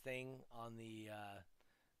doing his thing on the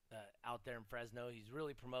out there in Fresno. He's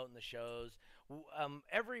really promoting the shows.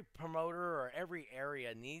 Every promoter or every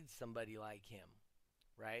area needs somebody like him,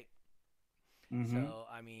 right? Mhm. So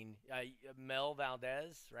I mean, Mel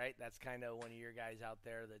Valdez, right? That's kind of one of your guys out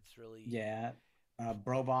there. That's really Yeah.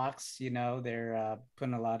 Brobox, they're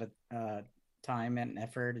putting a lot of time and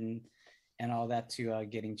effort and all that to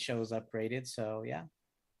getting shows upgraded. So yeah.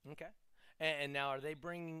 okay. And now, are they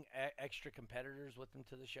bringing extra competitors with them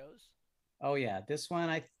to the shows? Oh yeah. This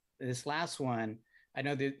last one, I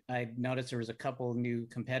know that I noticed there was a couple new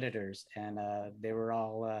competitors, and they were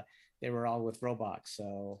all with Brobox.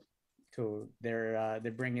 So cool. They're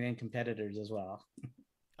bringing in competitors as well.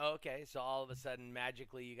 Oh, okay, so all of a sudden,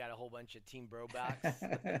 magically, you got a whole bunch of Team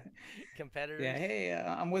Brobox competitors. Yeah. Hey,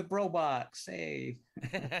 I'm with Brobox. Hey.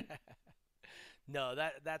 No,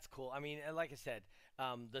 that's cool. I mean, like I said,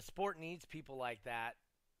 the sport needs people like that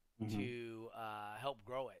Mhm. to help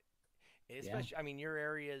grow it. Yeah. Especially, I mean, your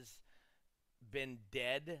area's been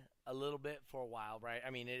dead a little bit for a while, right? I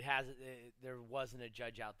mean, there wasn't a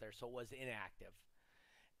judge out there, so it was inactive.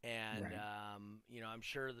 And Right. I'm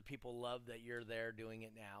sure the people love that you're there doing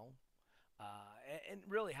it now. And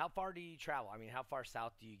really, how far do you travel? I mean, how far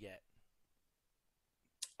south do you get?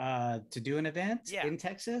 To do an event Yeah. in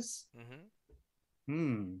Texas.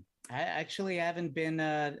 Mm-hmm. I actually haven't been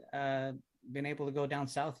able to go down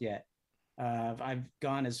south yet. I've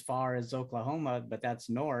gone as far as Oklahoma, but that's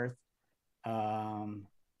north. Um,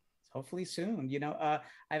 Hopefully soon. I've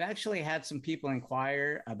actually had some people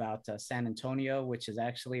inquire about San Antonio, which is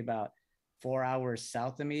actually about 4 hours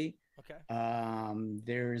south of me. Okay.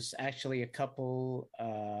 There's actually a couple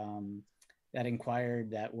that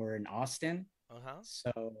inquired that were in Austin. Uh-huh.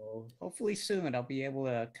 So hopefully soon I'll be able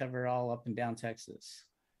to cover all up and down Texas.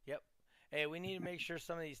 Yep. Hey, we need to make sure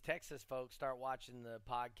some of these Texas folks start watching the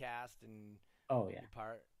podcast and Oh yeah. be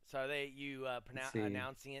part. So are you Let's see.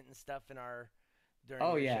 announcing it and stuff during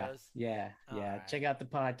Oh your yeah. shows? Yeah. All Yeah. right. Check out the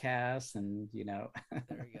podcast and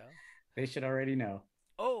There you go. they should already know.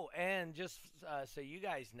 Oh, and just so you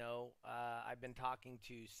guys know, I've been talking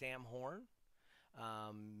to Sam Horn.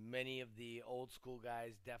 Many of the old school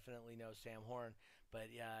guys definitely know Sam Horn, but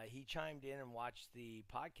he chimed in and watched the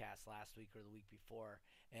podcast last week or the week before,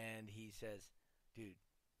 and he says, "Dude,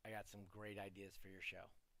 I got some great ideas for your show."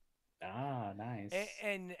 Ah, nice.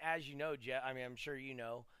 And as you know, Jeff, I mean, I'm sure you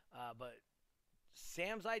know, but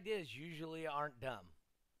Sam's ideas usually aren't dumb.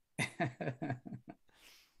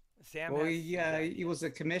 Sam Well, has he some good he ideas. was a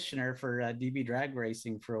commissioner for DB Drag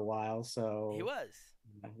Racing for a while, so He was.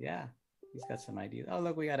 yeah, he's got some ideas. Oh,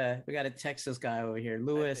 look, we got a Texas guy over here.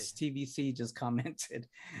 Lewis TVC just commented.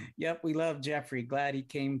 Yep, we love Jeffrey. Glad he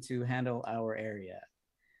came to handle our area.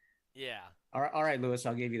 Yeah. All right, Lewis,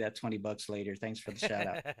 I'll give you that $20 later. Thanks for the shout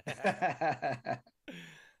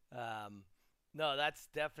out. No, that's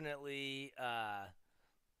definitely that's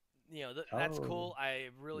Oh, cool. I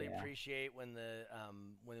really yeah. appreciate when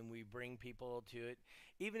we bring people to it,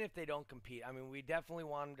 even if they don't compete. I mean, we definitely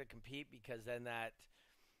want them to compete because then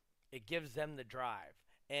it gives them the drive.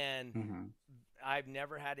 And Mhm. I've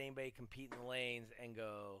never had anybody compete in the lanes and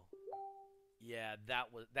go, yeah, that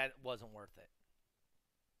wasn't worth it.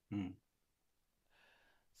 Hmm.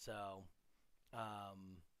 So,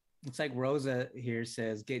 Looks like Rosa here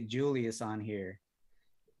says get Julius on here.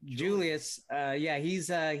 Julius. Julius, yeah, he's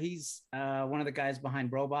one of the guys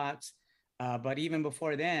behind Brobox. But even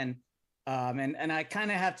before then, and I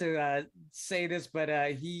kind of have to say this,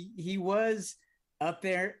 but he was up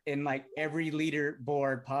there in like every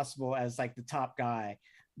leaderboard possible as like the top guy.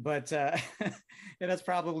 But and that's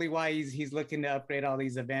probably why he's looking to upgrade all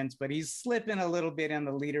these events. But he's slipping a little bit on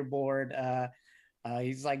the leaderboard.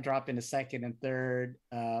 He's like dropping to second and third.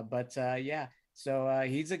 But yeah, so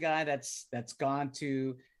he's a guy that's gone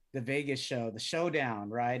to the Vegas show, the Showdown,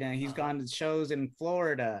 right? And he's gone to shows in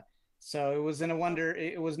Florida. So it was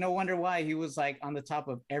no wonder why he was like on the top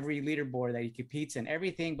of every leaderboard that he competes in,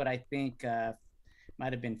 everything. But I think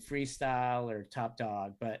might have been freestyle or top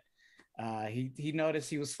dog. But he noticed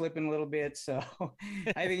he was slipping a little bit, so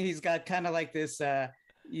I think he's got kind of like this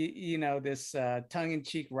this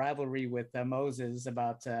tongue-in-cheek rivalry with Moses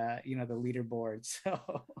about the leaderboard. So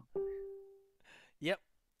Yep.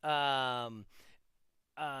 Um,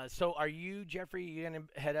 so are you, Jeffrey, you gonna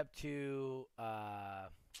head up to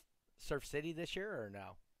Surf City this year or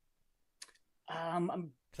no? I'm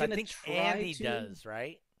 'Cause I gonna think try Andy to. does,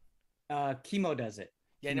 right? Chemo does it.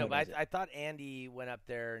 Yeah, no, Chemo but does it. I thought Andy went up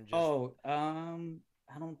there and just. Oh,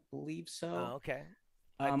 I don't believe Oh, so. okay.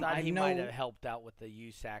 I thought I he might have know. helped out with the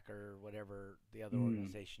USAC or whatever the other Mm,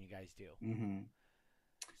 organization you guys do. mhm.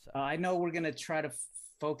 So, I know we're gonna try to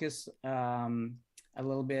focus a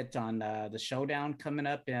little bit on the showdown coming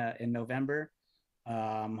up in November.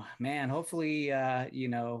 Man, hopefully, I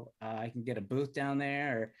can get a booth down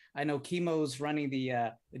there. Or I know Chemo's running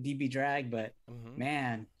the DB drag, but hmm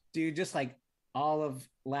man, dude, just like all of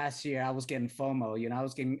last year, I was getting FOMO.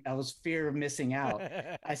 I was fear of missing out.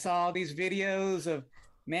 I saw all these videos of,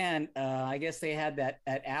 man. I guess they had that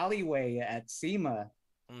alleyway at SEMA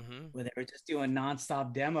hmm where they were just doing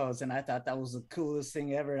nonstop demos, and I thought that was the coolest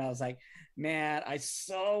thing ever. And I was like, man, I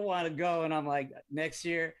so want to go. And I'm like, next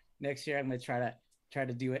year, I'm gonna try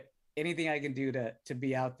to do it anything I can do to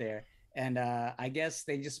be out there. And I guess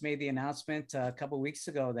they just made the announcement a couple weeks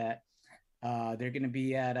ago that they're going to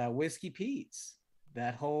be at Whiskey Pete's,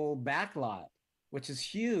 that whole back lot, which is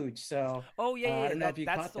huge. So Oh yeah, I yeah. don't know if you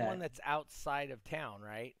That's caught the one that. that's outside of town,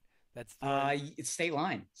 right? That's the one. It's State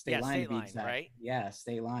Line. Yeah, State Line to state be line, exact. right? Yeah,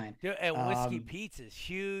 State Line. Dude, and Whiskey Um, Pete's is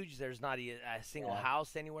huge. There's not a single yeah,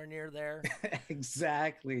 house anywhere near there.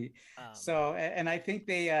 exactly. Um, So, and I think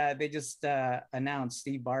they just announced,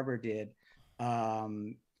 Steve Barber did,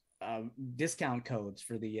 um, discount codes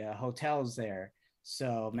for the hotels there.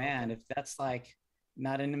 So, okay. man, if that's like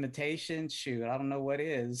not an invitation, shoot, I don't know what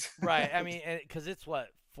is. Right. I mean, because it's what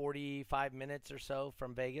 45 minutes or so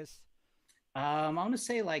from Vegas. I want to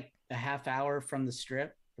say like a half hour from the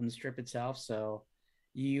strip itself. So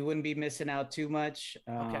you wouldn't be missing out too much.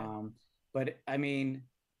 Okay. But I mean,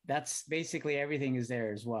 that's basically everything is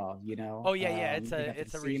there as well. Oh yeah, yeah. You got the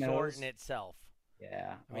It's a resort in casinos. itself.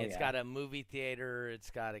 Yeah. I Oh mean, it's yeah. got a movie theater.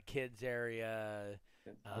 It's got a kids area.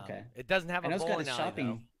 Okay. It doesn't have I a know it's got a bowling alley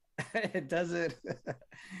though. shopping. It doesn't.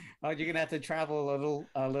 Oh, you're gonna have to travel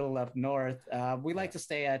a little up north. We Yeah, like to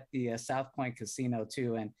stay at the South Point Casino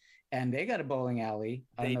too, and they got a bowling alley.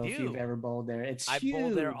 I don't they know if you've do. ever bowled there. It's I bowl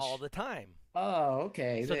there all huge. the time. Oh,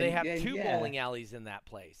 okay. So they Then have yeah, two yeah. bowling alleys in that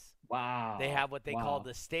place. They Wow. have what they call Wow.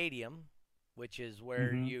 the stadium, which is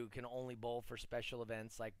where Mm-hmm. you can only bowl for special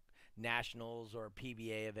events like nationals or a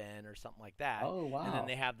PBA event or something like that. Oh, And then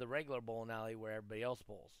they wow. have the regular bowling alley where everybody else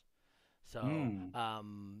bowls. So,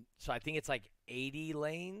 Mm. so I think it's like 80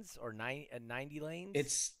 lanes or 90 lanes.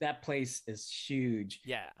 It's that place is huge.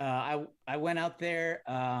 Yeah. I went out there.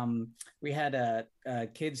 We had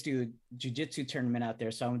kids do jujitsu tournament out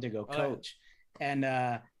there, so I went to go Oh, yeah. coach.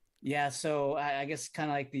 And yeah, so I guess kind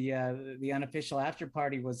of like the unofficial after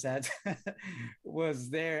party was at was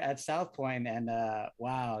there at South Point, and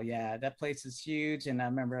wow, yeah, that place is huge. And I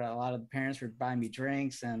remember a lot of the parents were buying me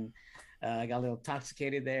drinks, and I got a little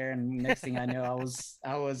intoxicated there. And next thing I know,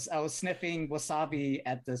 I was sniffing wasabi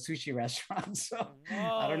at the sushi restaurant. So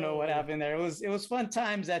I don't know what Whoa. happened there. It was fun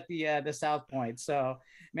times at the South Point. So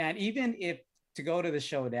man, even if to go to the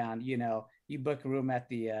showdown, you book a room at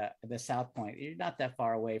the South Point, you're not that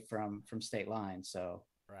far away from State Line. So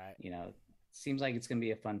Right. seems like it's gonna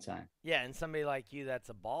be a fun time. Yeah, and somebody like you that's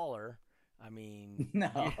a baller, I mean,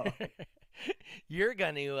 No. you're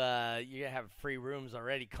gonna have free rooms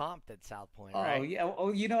already comped at South Point, Oh right? yeah.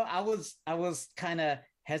 Oh, I was kind of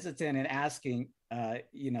hesitant in asking,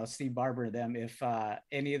 Steve Barber them if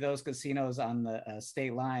any of those casinos on the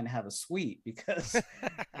state line have a suite because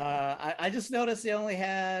I just noticed they only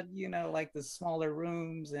had, like the smaller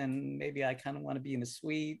rooms, and maybe I kind of want to be in a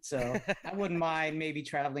suite, so I wouldn't mind maybe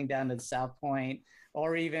traveling down to the South Point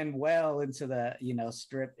or even well into the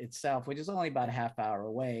strip itself, which is only about a half hour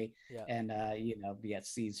away, Yeah. and be at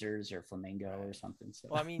Caesars or Flamingo Right. or something. So.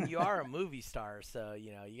 Well, I mean, you are a movie star, so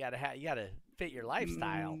you gotta fit your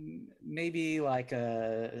lifestyle. Maybe like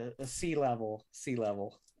a sea level,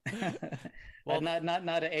 Well, but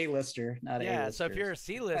not an A-lister, not an yeah. So if A-lister. you're a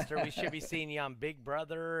C-lister, we should be seeing you on Big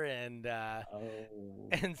Brother and Oh,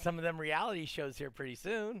 and some of them reality shows here pretty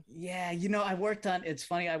soon. yeah. It's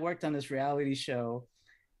funny. I worked on this reality show,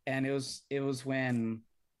 and it was when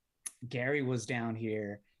Gary was down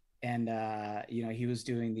here, and he was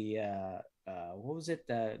doing the what was it,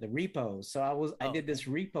 the repos. So I Oh, did okay. this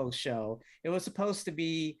repo show. It was supposed to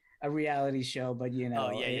be a reality show, but Oh,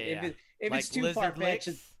 yeah, yeah, yeah. if Like it's too far Lizard fetched,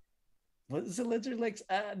 Licks. Was it Lizard Lakes?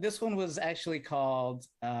 This one was actually called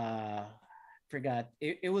forgot.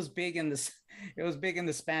 It was big in the it was big in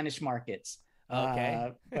the Spanish markets.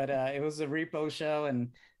 Okay. But it was a repo show, and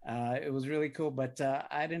it was really cool. But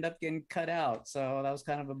I ended up getting cut out, so that was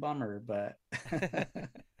kind of a bummer. But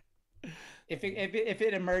if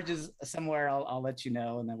it emerges somewhere, I'll let you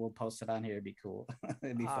know, and then we'll post it on here. It'd be cool.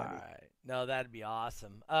 It'd be All funny. right. No, that'd be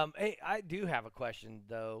awesome. Hey, I do have a question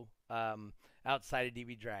though. Outside of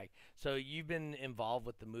DB Drag, so you've been involved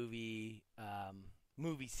with the movie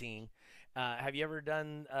scene. Have you ever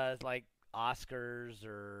done like Oscars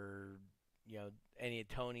or any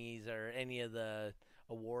Tonys or any of the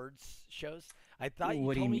awards shows? I thought you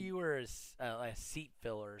What do you told me mean? you were a seat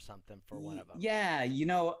filler or something for one of them. Yeah,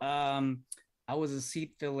 I was a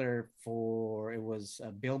seat filler for it was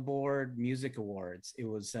a Billboard Music Awards. It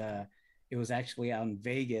was actually out in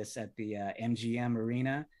Vegas at the MGM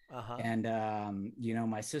Arena, Uh huh. and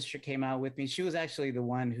my sister came out with me. She was actually the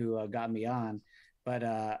one who got me on, but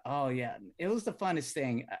oh yeah, it was the funnest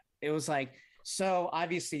thing. It was like so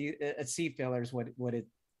obviously a seat filler is what it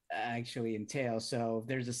actually entails. So if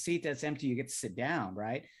there's a seat that's empty, you get to sit down,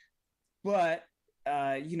 right? But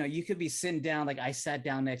you could be sitting down. Like I sat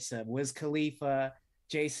down next to Wiz Khalifa,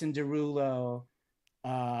 Jason Derulo.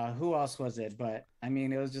 Who else was it? But I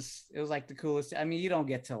mean, it was like the coolest. I mean, you don't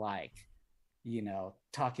get to like,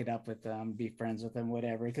 talk it up with them, be friends with them,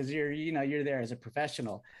 whatever, because you're there as a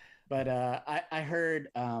professional. But I heard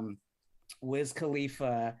Wiz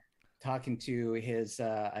Khalifa talking to his,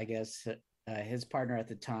 I guess, his partner at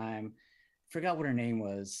the time. Forgot what her name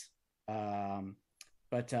was.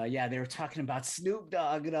 But yeah, they were talking about Snoop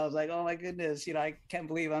Dogg, and I was like, oh my goodness, I can't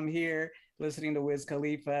believe I'm here listening to Wiz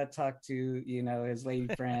Khalifa talk to his lady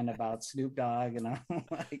friend about Snoop Dogg, and I'm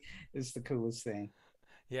like, it's the coolest thing.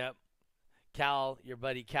 Yep. Cal, your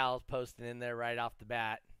buddy Cal's posting in there right off the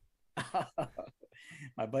bat.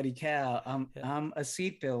 My buddy Cal, Yeah. I'm a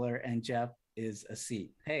seat filler, and Jeff is a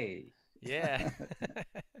seat. Hey. Yeah.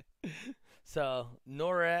 So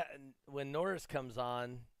Nora, when Norris comes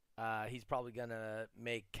on, he's probably gonna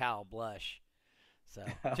make Cal blush. So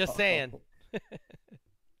just saying.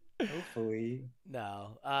 Hopefully.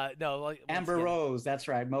 No, no. Like, once Amber again, Rose, that's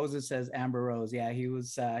right. Moses says Amber Rose. Yeah, he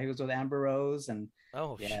was with Amber Rose, and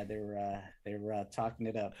oh, yeah, they were talking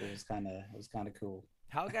it up. It was kind of cool.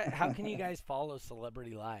 how can you guys follow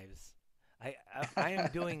celebrity lives? I am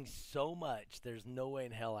doing so much. There's no way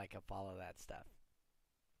in hell I can follow that stuff.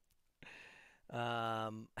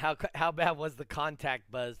 How bad was the contact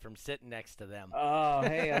buzz from sitting next to them? Oh,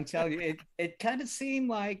 hey, I'm telling you, it kind of seemed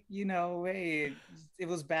like, hey, it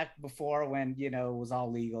was back before when, it was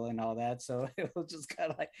all legal and all that. So it was just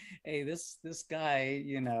kind of like, hey, this guy,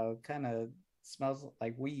 kind of smells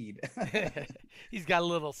like weed. He's got a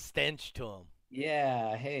little stench to him.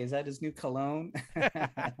 Yeah, hey, is that his new cologne?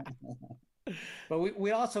 But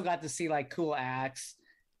we also got to see like cool acts.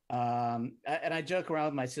 And I joke around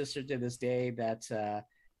with my sister to this day that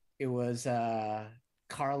it was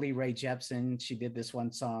Carly Rae Jepsen. She did this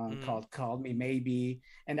one song called "Call Me Maybe,"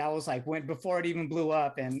 and that was like when before it even blew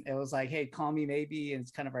up, and it was like, "Hey, call me maybe," and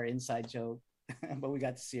it's kind of our inside joke. But we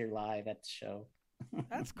got to see her live at the show.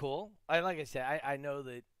 That's cool. Like I said, I know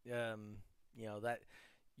that that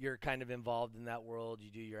you're kind of involved in that world. You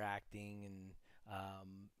do your acting, and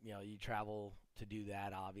you travel to do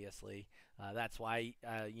that. Obviously, that's why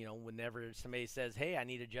whenever somebody says, "Hey, I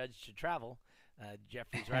need a judge to travel,"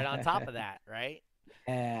 Jeffrey's right on top of that, right?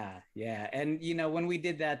 Yeah, yeah. And when we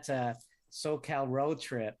did that SoCal road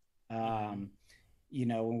trip, when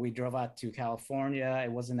we drove out to California,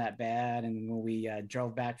 it wasn't that bad. And when we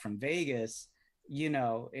drove back from Vegas,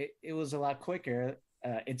 it was a lot quicker.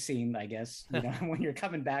 It seemed, I guess, when you're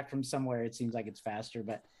coming back from somewhere, it seems like it's faster.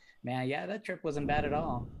 But man, yeah, that trip wasn't bad at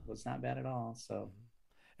all. It was not bad at all. So,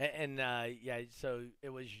 And yeah, so it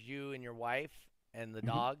was you and your wife and the Mhm.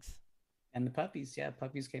 dogs. And the puppies, yeah,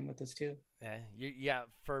 puppies came with us too. Yeah, you got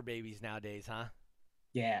fur babies nowadays, huh?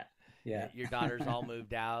 Yeah, yeah. Your daughter's all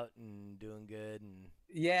moved out and doing good, and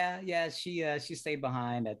Yeah. She stayed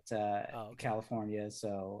behind at oh, okay. California,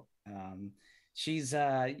 so she's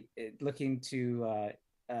looking to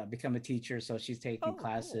become a teacher. So she's taking Oh,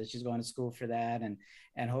 classes. cool. She's going to school for that,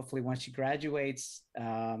 and hopefully once she graduates,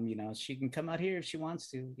 she can come out here if she wants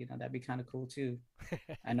to. That'd be kind of cool too.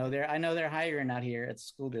 I know they're hiring out here at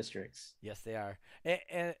school districts. Yes, they are.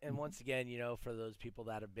 And once again, for those people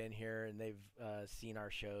that have been here and they've seen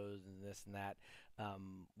our shows and this and that,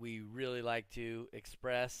 we really like to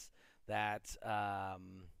express that.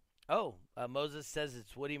 Moses says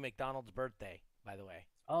it's Woody McDonald's birthday, by the way.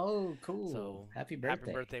 Oh, cool. So Happy happy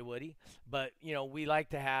birthday. birthday, Woody. But, we like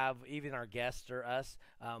to have, even our guests or us,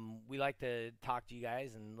 we like to talk to you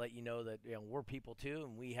guys and let you know that, we're people too,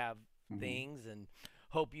 and we have Hmm. things, and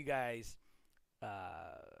hope you guys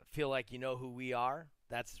feel like you know who we are.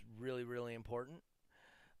 That's really, really important.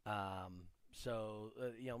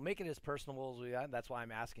 Make it as personable as we are. That's why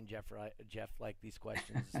I'm asking Jeff like these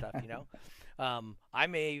questions and stuff. I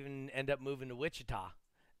may even end up moving to Wichita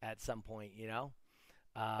at some point.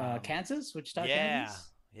 Um, Kansas, Wichita, yeah,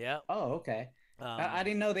 Kansas. yeah. Oh, okay. I Um,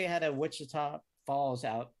 didn't know they had a Wichita Falls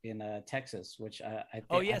out in Texas, which oh I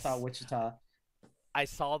thought yes, Wichita. I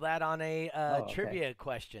saw that on a Oh, okay. trivia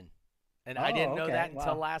question, and I Oh, didn't know okay. that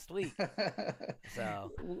until Wow. last week.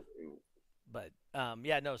 So, but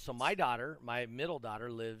yeah, no. So my middle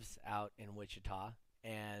daughter, lives out in Wichita,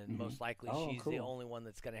 and Mhm. most likely Oh, she's the cool. only one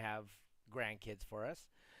that's going to have grandkids for us.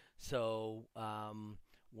 So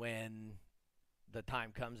when the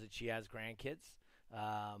time comes that she has grandkids,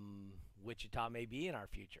 Wichita may be in our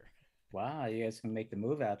future. Wow, you guys can make the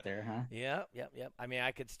move out there, huh? Yep, yep, yep. I mean,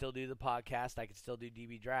 I could still do the podcast. I could still do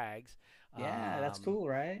DB Drags. Yeah, that's Um, cool,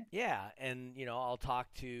 right? yeah, and I'll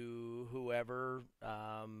talk to whoever,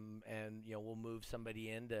 and we'll move somebody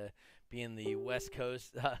in to be in the West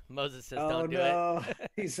Coast. Moses says, Oh "Don't do it." no,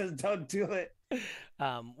 he says don't do it.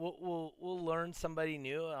 We'll learn somebody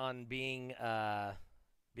new on being a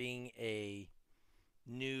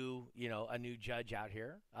new judge out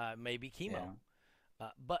here. Maybe chemo. Yeah.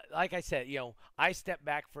 But like I said, I stepped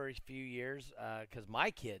back for a few years because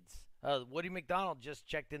my kids. Woody McDonald just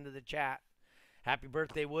checked into the chat. Happy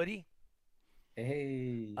birthday, Woody.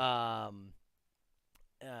 Hey. Um,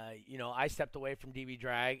 I stepped away from DB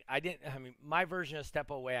Drag. I didn't. I mean, my version of step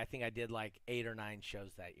away, I think I did like 8 or 9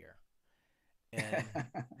 shows that year, and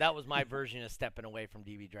that was my version of stepping away from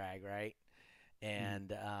DB Drag, right? Mm,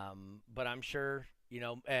 And but I'm sure,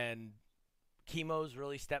 and Chemo's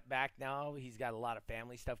really stepped back now. He's got a lot of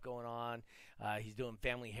family stuff going on. He's doing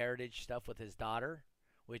family heritage stuff with his daughter,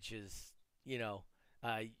 which is, you know,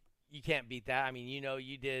 uh, you can't beat that. I mean,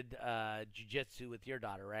 you did jujitsu with your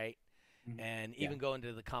daughter, right? mhm. And Yeah, even going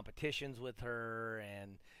to the competitions with her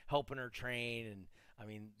and helping her train, and I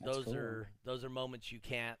mean, that's those cool. are those are moments you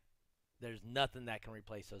can't. There's nothing that can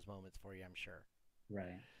replace those moments for you, I'm sure.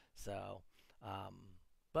 Right. So, um,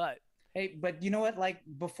 but Hey, but you know what? Like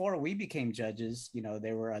before we became judges,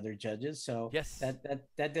 there were other judges. So yes.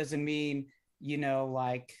 that doesn't mean,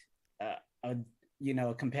 like uh, a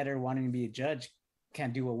a competitor wanting to be a judge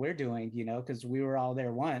can't do what we're doing, because we were all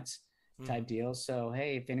there once Hmm. type deal. So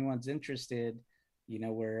hey, if anyone's interested,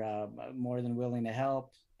 we're more than willing to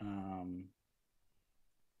help.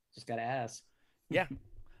 Just gotta ask. Yeah.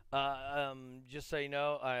 Just so you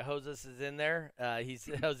know, Jose is in there.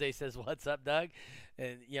 Jose says, "What's up, Doug?"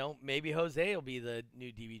 And maybe Jose will be the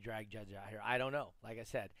new DB drag judge out here. I don't know. Like I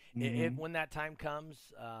said, Hmm. when that time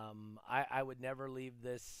comes, I would never leave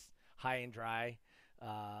this high and dry.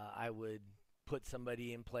 I would put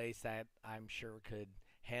somebody in place that I'm sure could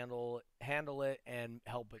handle it and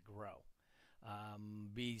help it grow.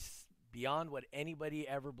 Beyond what anybody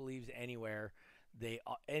ever believes anywhere.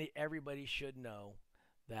 Everybody should know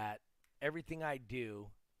that everything I do,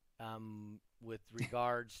 with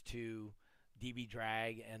regards to DB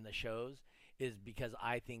Drag and the shows, is because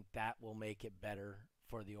I think that will make it better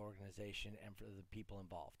for the organization and for the people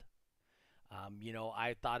involved.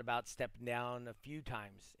 I thought about stepping down a few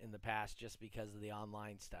times in the past just because of the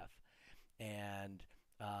online stuff, and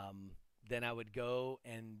then I would go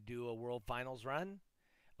and do a World Finals run,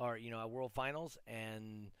 or a World Finals,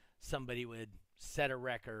 and somebody would set a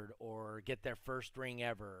record or get their first ring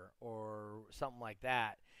ever or something like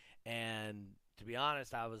that. And to be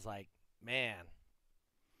honest, I was like, man,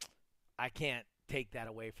 I can't take that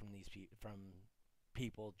away from from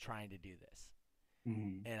people trying to do this,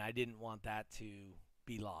 Hmm. and I didn't want that to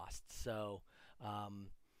be lost. So, um,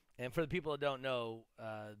 and for the people that don't know,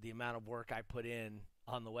 the amount of work I put in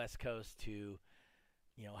on the West Coast to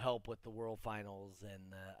help with the World Finals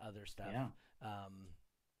and other stuff. Yeah. Um,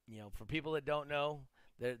 for people that don't know,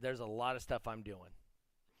 there's a lot of stuff I'm doing.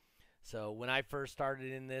 So when I first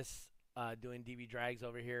started in this, doing DB drags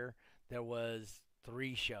over here, there was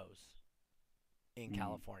 3 shows in Hmm.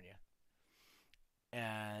 California,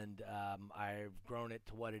 and I've grown it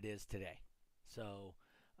to what it is today. So,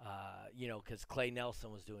 because Clay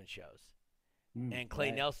Nelson was doing shows, Mm, and Clay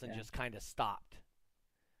right. Nelson Yeah. just kind of stopped.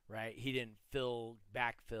 Right? He didn't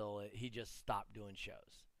backfill it. He just stopped doing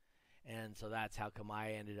shows. And so that's how come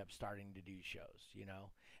I ended up starting to do shows.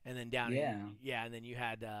 And then down in Yeah. yeah, and then you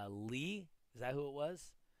had Lee. Is that who it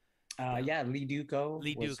was? Yeah. Lee Duco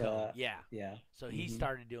Lee was. Duco. Yeah. Yeah. So he Hmm.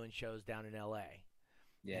 started doing shows down in L.A.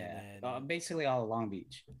 Yeah. then, Basically all of Long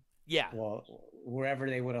Beach. yeah, Well, wherever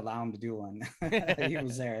they would allow him to do one, he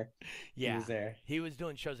was there. He yeah, was there. he was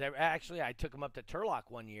doing shows. Actually, I took him up to Turlock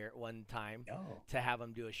one time Oh, to have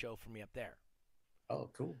him do a show for me up there. oh,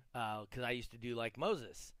 cool. Because I used to do like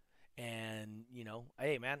Moses, and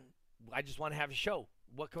hey man, I just want to have a show.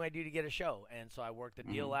 What can I do to get a show? And so I worked the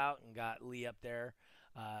deal out and got Lee up there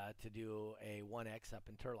to do a 1X up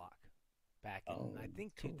in Turlock back in I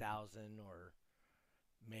think cool. 2000 or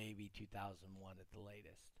maybe 2001 at the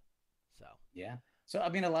latest. So Yeah. So I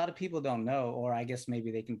mean, a lot of people don't know, or I guess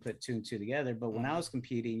maybe they can put two and two together. But when I was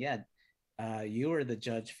competing, yeah, you were the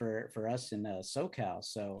judge for us in SoCal.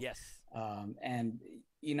 So yes, and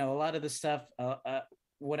a lot of the stuff,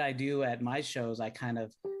 what I do at my shows, I kind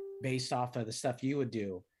of based off of the stuff you would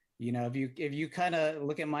do. If you kind of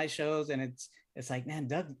look at my shows and it's like, man,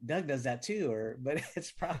 Doug does that too, but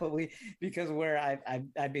it's probably because where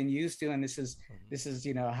I've been used to, and this is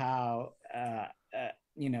how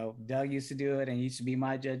Doug used to do it and used to be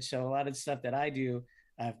my judge. So a lot of the stuff that I do,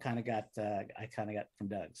 I kind of got from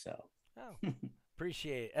Doug. So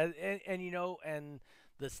appreciate it. And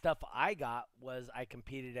the stuff I got was I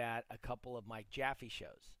competed at a couple of Mike Jaffe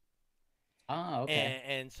shows. Oh, okay.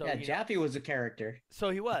 And so yeah, Jaffe was a character. So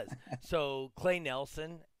he was. So Clay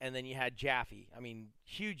Nelson, and then you had Jaffe. I mean,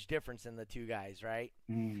 huge difference in the two guys, right?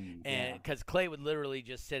 And because Clay would literally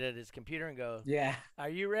just sit at his computer and go, "Yeah, are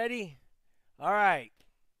you ready? All right.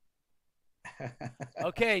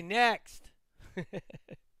 Okay, next."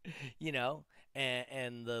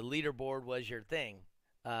 And the leaderboard was your thing.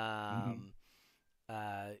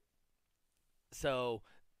 So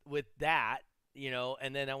with that,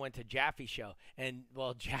 and then I went to Jaffe's show, and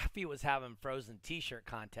Jaffe was having Frozen T-shirt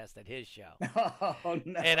contest at his show. Oh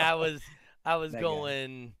no! And I was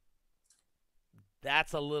going,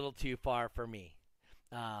 that's a little too far for me,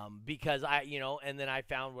 because and then I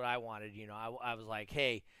found what I wanted. I was like,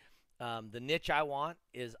 hey, the niche I want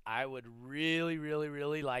is I would really, really,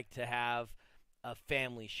 really like to have a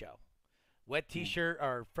family show. Wet T-shirt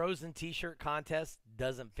or Frozen T-shirt contest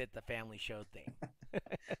doesn't fit the family show thing.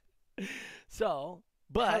 So,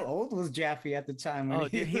 but how old was Jaffe at the time?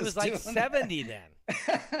 He was like 70 then.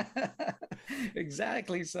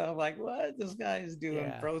 Exactly. So I'm like, what? This guy is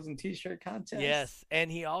doing Frozen T-shirt contest. Yes,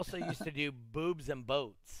 and he also used to do boobs and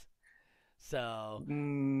boats. So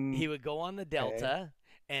he would go on the Delta,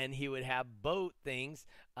 and he would have boat things,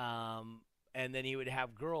 and then he would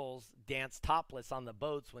have girls dance topless on the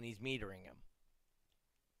boats when he's metering them.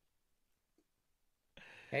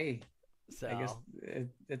 Hey. So I guess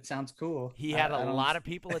it sounds cool. He had a lot of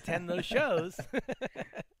people attend those shows.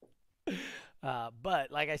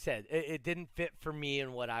 But like I said, it didn't fit for me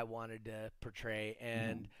and what I wanted to portray.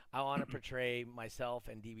 And I want to portray myself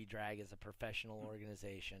and DB Drag as a professional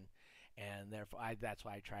organization. And therefore, that's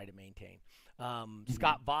why I try to maintain.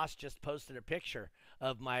 Scott Voss just posted a picture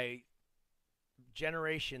of my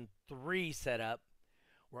Generation 3 setup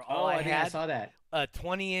where all I saw that. A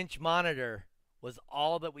 20-inch monitor was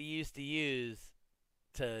all that we used to use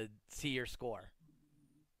to see your score.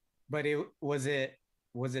 But was it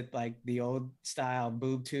like the old style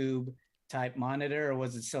boob tube type monitor, or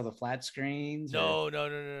was it still the flat screens? No.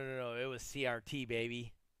 It was CRT,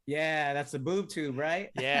 baby. Yeah, that's the boob tube, right?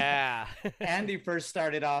 Yeah. Andy first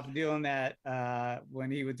started off doing that when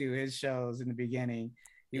he would do his shows in the beginning.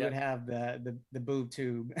 He would have the boob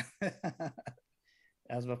tube.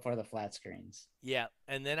 That was before the flat screens. Yeah,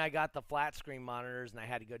 and then I got the flat screen monitors, and I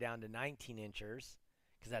had to go down to 19-inchers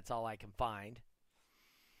because that's all I can find.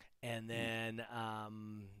 And then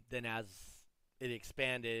as it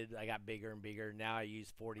expanded, I got bigger and bigger. Now I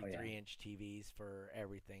use 43-inch TVs for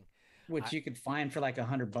everything. Which you could find for like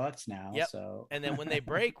 $100 now. Yep. So. And then when they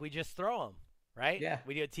break, we just throw them, right? Yeah.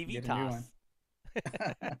 We do a TV toss.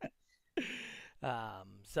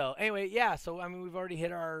 So anyway, yeah. So I mean, we've already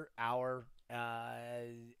hit our hour.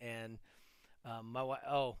 And my wife.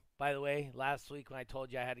 Oh, by the way, last week when I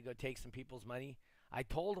told you I had to go take some people's money, I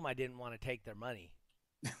told them I didn't want to take their money,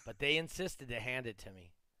 but they insisted to hand it to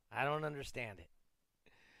me. I don't understand it.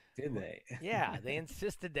 Did they? Yeah, they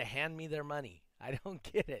insisted to hand me their money. I don't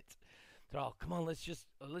get it. They're all, come on, let's just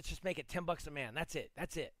make it $10 a man. That's it.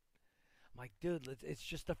 I'm like, dude, it's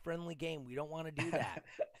just a friendly game. We don't want to do that.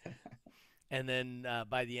 And then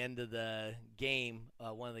by the end of the game,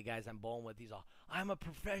 one of the guys I'm bowling with, he's all, I'm a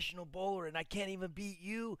professional bowler and I can't even beat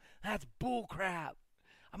you? That's bull crap.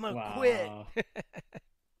 I'm going to quit.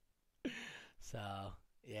 So,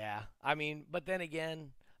 yeah. I mean, but then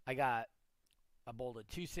again, I bowled a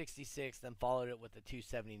 266, then followed it with a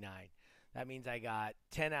 279. That means I got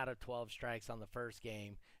 10 out of 12 strikes on the first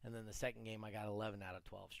game, and then the second game I got 11 out of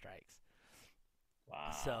 12 strikes.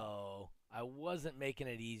 Wow. So I wasn't making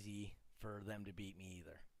it easy for them to beat me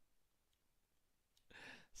either.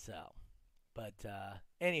 So, but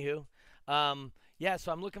anywho, yeah.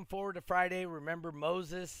 So I'm looking forward to Friday. Remember,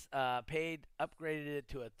 Moses upgraded it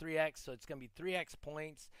to a 3x, so it's gonna be 3x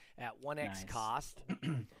points at 1x Nice. cost.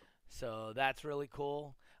 So that's really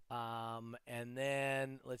cool. And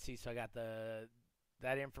then let's see. So I got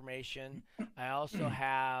that information. I also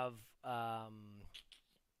have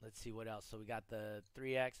let's see what else. So we got the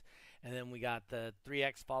 3x, and then we got the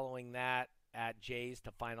 3x following that at Jay's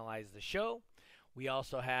to finalize the show. We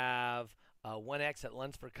also have 1x at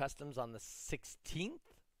Lunsford Customs on the 16th,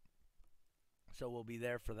 so we'll be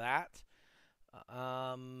there for that.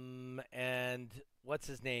 And what's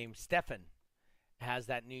his name? Stefan has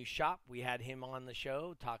that new shop. We had him on the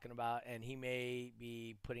show talking about, and he may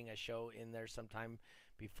be putting a show in there sometime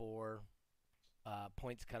before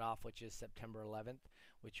points cut off, which is September 11th,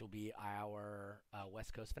 which will be our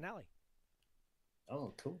West Coast finale.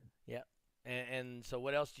 Oh, cool. Yep. And so,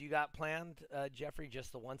 what else do you got planned, Jeffrey?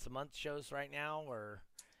 Just the once a month shows right now, or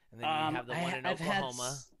and then you have the one in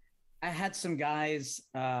Oklahoma. I had some guys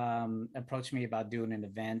approach me about doing an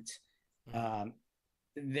event. Mm-hmm.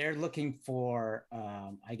 They're looking for,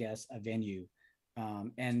 I guess, a venue,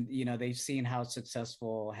 and they've seen how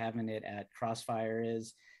successful having it at Crossfire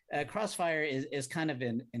is. Crossfire is kind of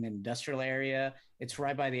in an industrial area. It's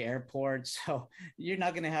right by the airport, so you're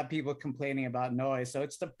not going to have people complaining about noise. So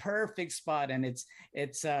it's the perfect spot, and it's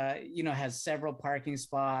has several parking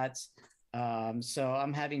spots. So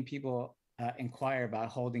I'm having people inquire about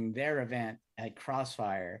holding their event at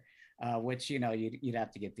Crossfire, which you'd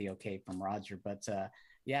have to get the okay from Roger. But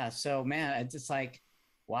yeah, so man, it's just like,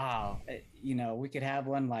 wow, we could have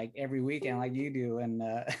one like every weekend like you do, and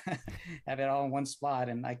have it all in one spot,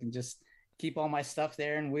 and I can just keep all my stuff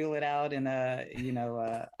there and wheel it out in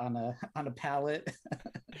on a pallet.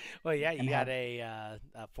 Well, yeah, you got a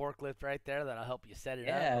forklift right there that'll help you set it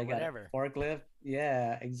up or whatever. Forklift,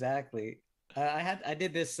 yeah, exactly. I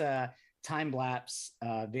did this time lapse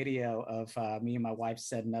video of me and my wife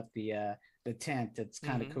setting up the tent. It's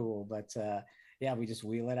kind of cool, but yeah, we just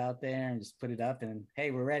wheel it out there and just put it up, and hey,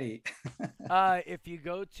 we're ready. If you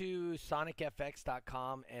go to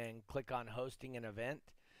sonicfx.com and click on hosting an event,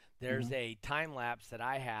 there's a time lapse that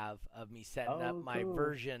I have of me setting up my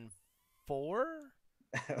version 4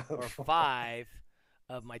 or 5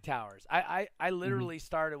 of my towers. I literally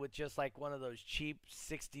started with just like one of those cheap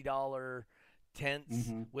 $60 tents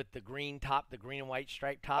with the green top, the green and white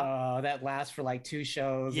striped top. Oh, that lasts for like 2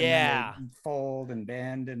 shows. Yeah. And then fold and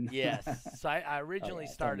bend and yes. So I originally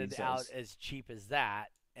started out as cheap as that,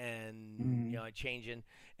 and changing.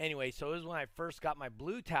 Anyway, so it was when I first got my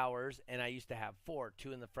blue towers, and I used to have 4,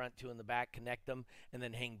 2 in the front, 2 in the back, connect them, and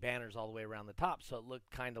then hang banners all the way around the top, so it looked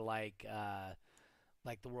kind of like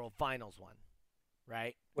the World Finals one,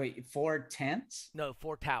 right? Wait, 4 tents? No,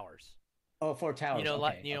 4 towers. Oh, 4 towers.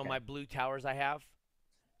 Okay. My blue towers I have.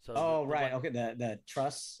 So right. Okay. The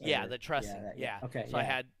truss. Yeah, the trussing. Yeah. Okay. So I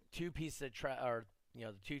had 2 pieces of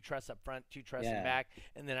the 2 truss up front, 2 truss in back,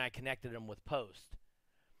 and then I connected them with post.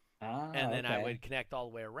 And then I would connect all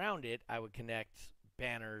the way around it. I would connect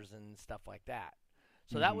banners and stuff like that.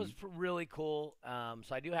 So that was really cool.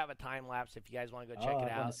 So I do have a time lapse if you guys want to go check it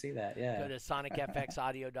out. I want to see that. Yeah. Go to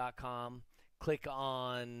sonicfxaudio.com. Click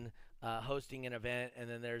on hosting an event, and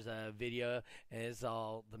then there's a video, and it's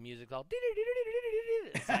all the music's all.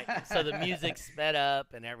 It's like, so the music's sped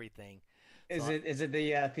up and everything. Is it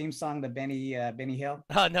the theme song, the Benny Hill?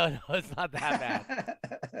 Oh no, it's not that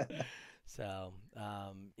bad. So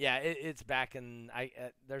yeah, it's back, and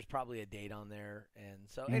there's probably a date on there, and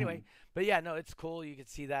so anyway, but yeah, no, it's cool. You can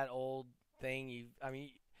see that old thing.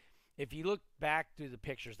 If you look back through the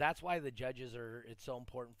pictures, that's why the judges it's so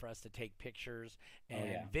important for us to take pictures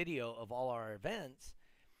and video of all our events,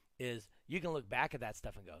 is you can look back at that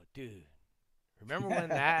stuff and go, dude, remember when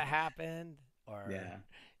that happened? Or,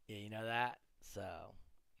 you know that? So,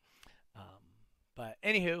 but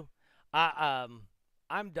anywho,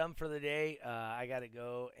 I'm done for the day. I got to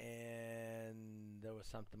go, and there was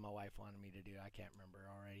something my wife wanted me to do. I can't remember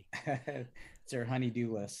already. It's her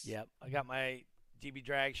honey-do list. Yep. I got my DB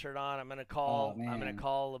Drag shirt on. I'm gonna call. I'm gonna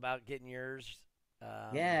call about getting yours.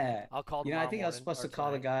 Yeah. I'll call. I think I was supposed to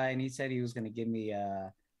call the guy, and he said he was gonna give me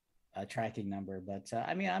a tracking number, but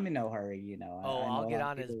I'm in no hurry. I'll get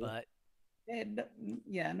on his butt.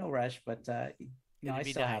 Yeah, no rush, but I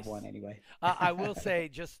still have one anyway. I will say,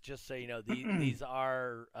 just so you know, these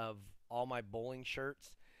are of all my bowling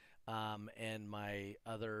shirts, and my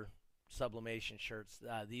other sublimation shirts.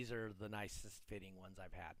 These are the nicest fitting ones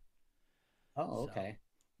I've had. Oh, okay.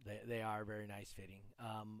 They are very nice fitting.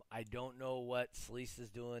 I don't know what Celise is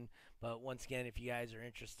doing, but once again, if you guys are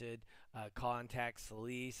interested, contact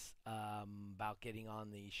Celise about getting on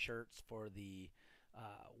the shirts for the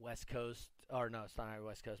West Coast, or no, it's not our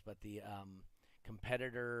West Coast, but the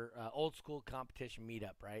competitor, old school competition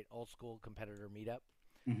meetup, right? Old school competitor meetup.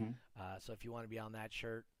 Hmm. So if you want to be on that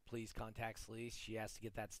shirt, please contact Celise. She has to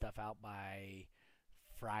get that stuff out by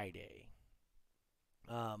Friday.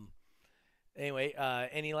 Um, Anyway,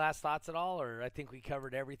 any last thoughts at all, or I think we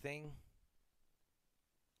covered everything.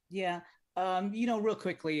 Yeah. Real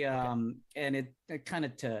quickly, Okay. and it kind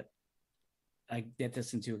of to I get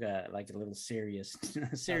this into like a little serious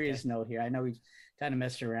Okay. serious note here. I know we've kind of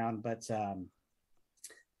messed around, but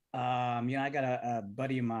I got a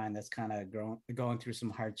buddy of mine that's kind of going through some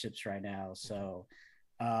hardships right now. Okay. So,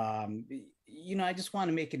 I just want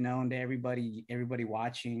to make it known to everybody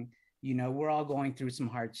watching. We're all going through some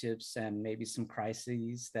hardships and maybe some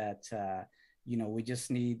crises that we just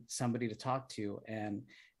need somebody to talk to. And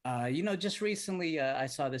just recently, I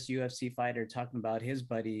saw this UFC fighter talking about his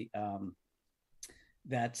buddy.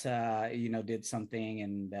 That did something,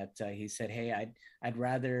 and that he said, hey, I'd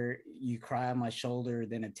rather you cry on my shoulder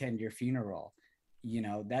than attend your funeral.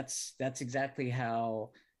 That's exactly how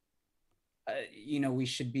we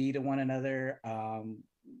should be to one another.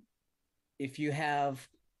 If you have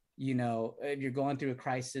if you're going through a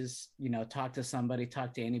crisis, talk to somebody,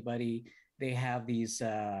 talk to anybody. They have these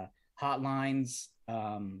hotlines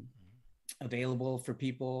available for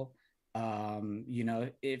people.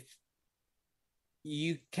 If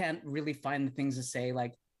you can't really find the things to say,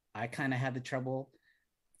 like I kind of had the trouble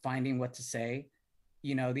finding what to say.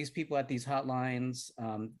 These people at these hotlines,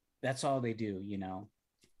 that's all they do.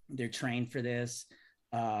 They're trained for this.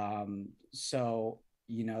 So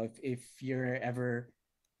if you're ever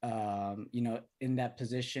in that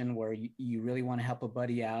position where you really want to help a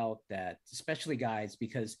buddy out, that especially guys,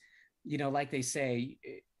 because like they say,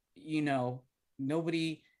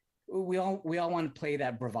 nobody, we all want to play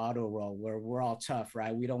that bravado role where we're all tough,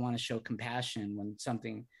 right? We don't want to show compassion when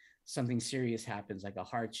something serious happens, like a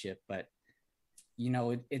hardship. But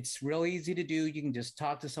it's real easy to do. You can just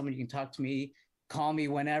talk to someone. You can talk to me, call me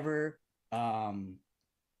whenever.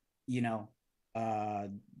 You know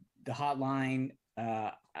the hotline,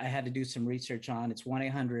 I had to do some research on. It's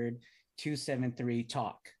 1-800-273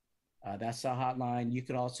 talk. That's the hotline. You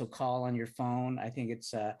could also call on your phone. I think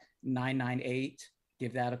it's 998.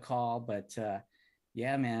 Give that a call. But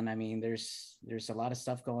yeah, man, I mean, there's a lot of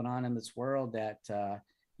stuff going on in this world that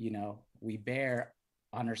we bear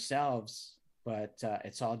on ourselves, but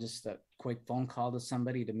it's all just a quick phone call to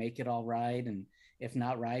somebody to make it all right. And if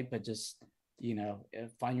not right, but just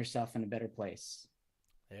find yourself in a better place.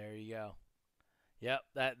 There you go. Yep,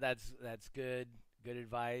 that's good. Good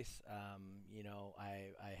advice. I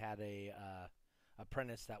had a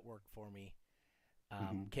apprentice that worked for me.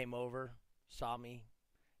 Mm-hmm. Came over, saw me,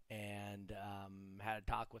 and had a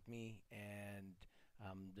talk with me. And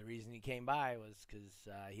the reason he came by was because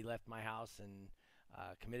he left my house and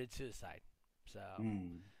committed suicide. So,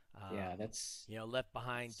 Yeah, that's left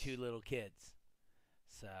behind two little kids.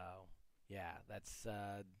 So, yeah, that's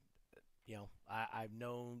I've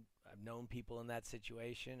known people in that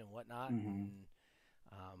situation and whatnot, mm-hmm. and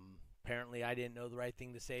apparently I didn't know the right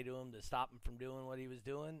thing to say to him to stop him from doing what he was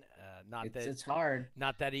doing. It's hard,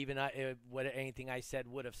 Not that even what anything I said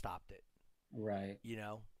would have stopped it, right?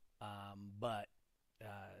 but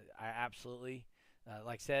I absolutely,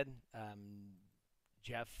 like I said,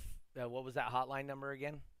 Jeff, what was that hotline number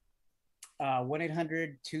again?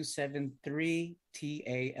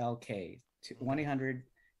 1-800-273-TALK.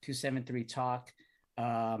 1-800-273-TALK.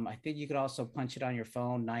 I think you could also punch it on your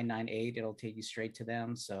phone, 998. It'll take you straight to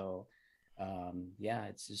them. So, yeah,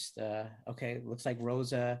 it's just okay. Looks like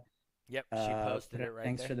Rosa. Yep, she posted it right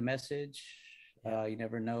thanks there. for the message. Yep. You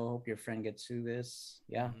never know. Hope your friend gets through this.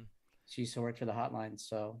 Yeah, Mhm. she used to work for the hotline,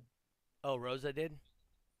 so Oh, Rosa did?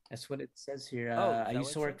 that's what it says here. Oh, is I that used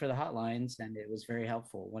what to it work said? for the hotlines, and it was very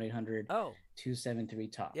helpful.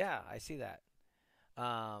 1-800-273-TALK. Yeah, I see that.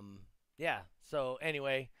 Yeah. So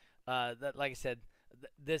anyway, that like I said,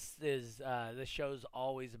 this show's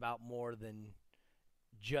always about more than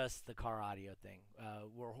just the car audio thing.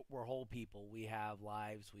 We're whole people. We have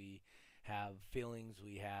lives. We have feelings.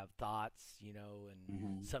 We have thoughts. And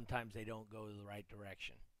Mm-hmm. sometimes they don't go the right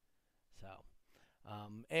direction. So,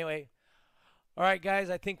 anyway. All right, guys.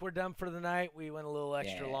 I think we're done for the night. We went a little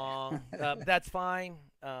extra Yeah. long. That's fine.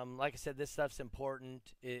 Like I said, this stuff's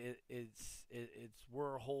important. It's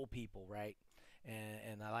we're whole people, right?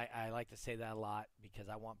 And I like to say that a lot because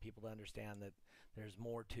I want people to understand that there's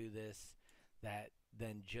more to this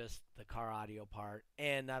than just the car audio part.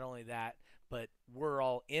 And not only that, but we're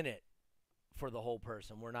all in it for the whole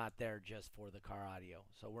person. We're not there just for the car audio.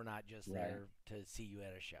 So we're not just Right. there to see you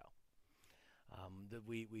at a show.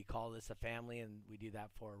 We call this a family, and we do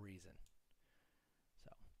that for a reason.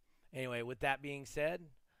 So anyway, with that being said,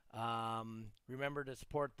 remember to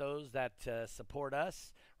support those that support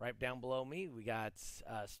us. Right down below me, we got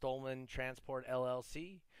Stolman Transport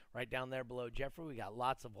LLC. Right down there below Jeffrey, we got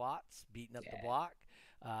Lots of Watts beating up the block.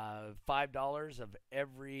 $5 of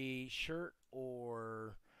every shirt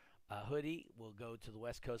or hoodie will go to the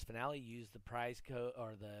West Coast Finale. Use the prize code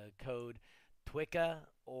or the code TWICA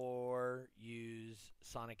or use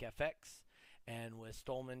Sonic FX. And with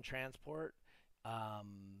Stolman Transport,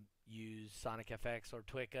 use Sonic FX or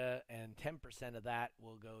TWICA, and 10% of that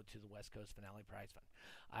will go to the West Coast Finale Prize Fund.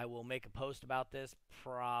 I will make a post about this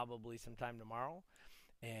probably sometime tomorrow.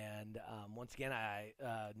 And once again,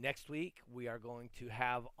 next week we are going to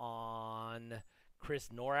have on Chris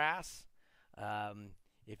Noras.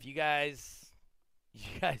 If you guys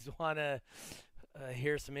want to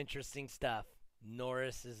hear some interesting stuff,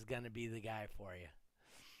 Norris is going to be the guy for you.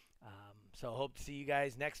 So hope to see you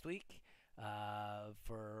guys next week.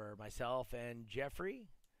 For myself and Jeffrey,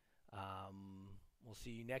 we'll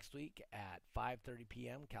see you next week at 5:30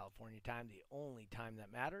 p.m. California time, the only time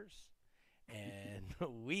that matters. And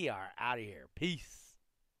we are out of here. Peace.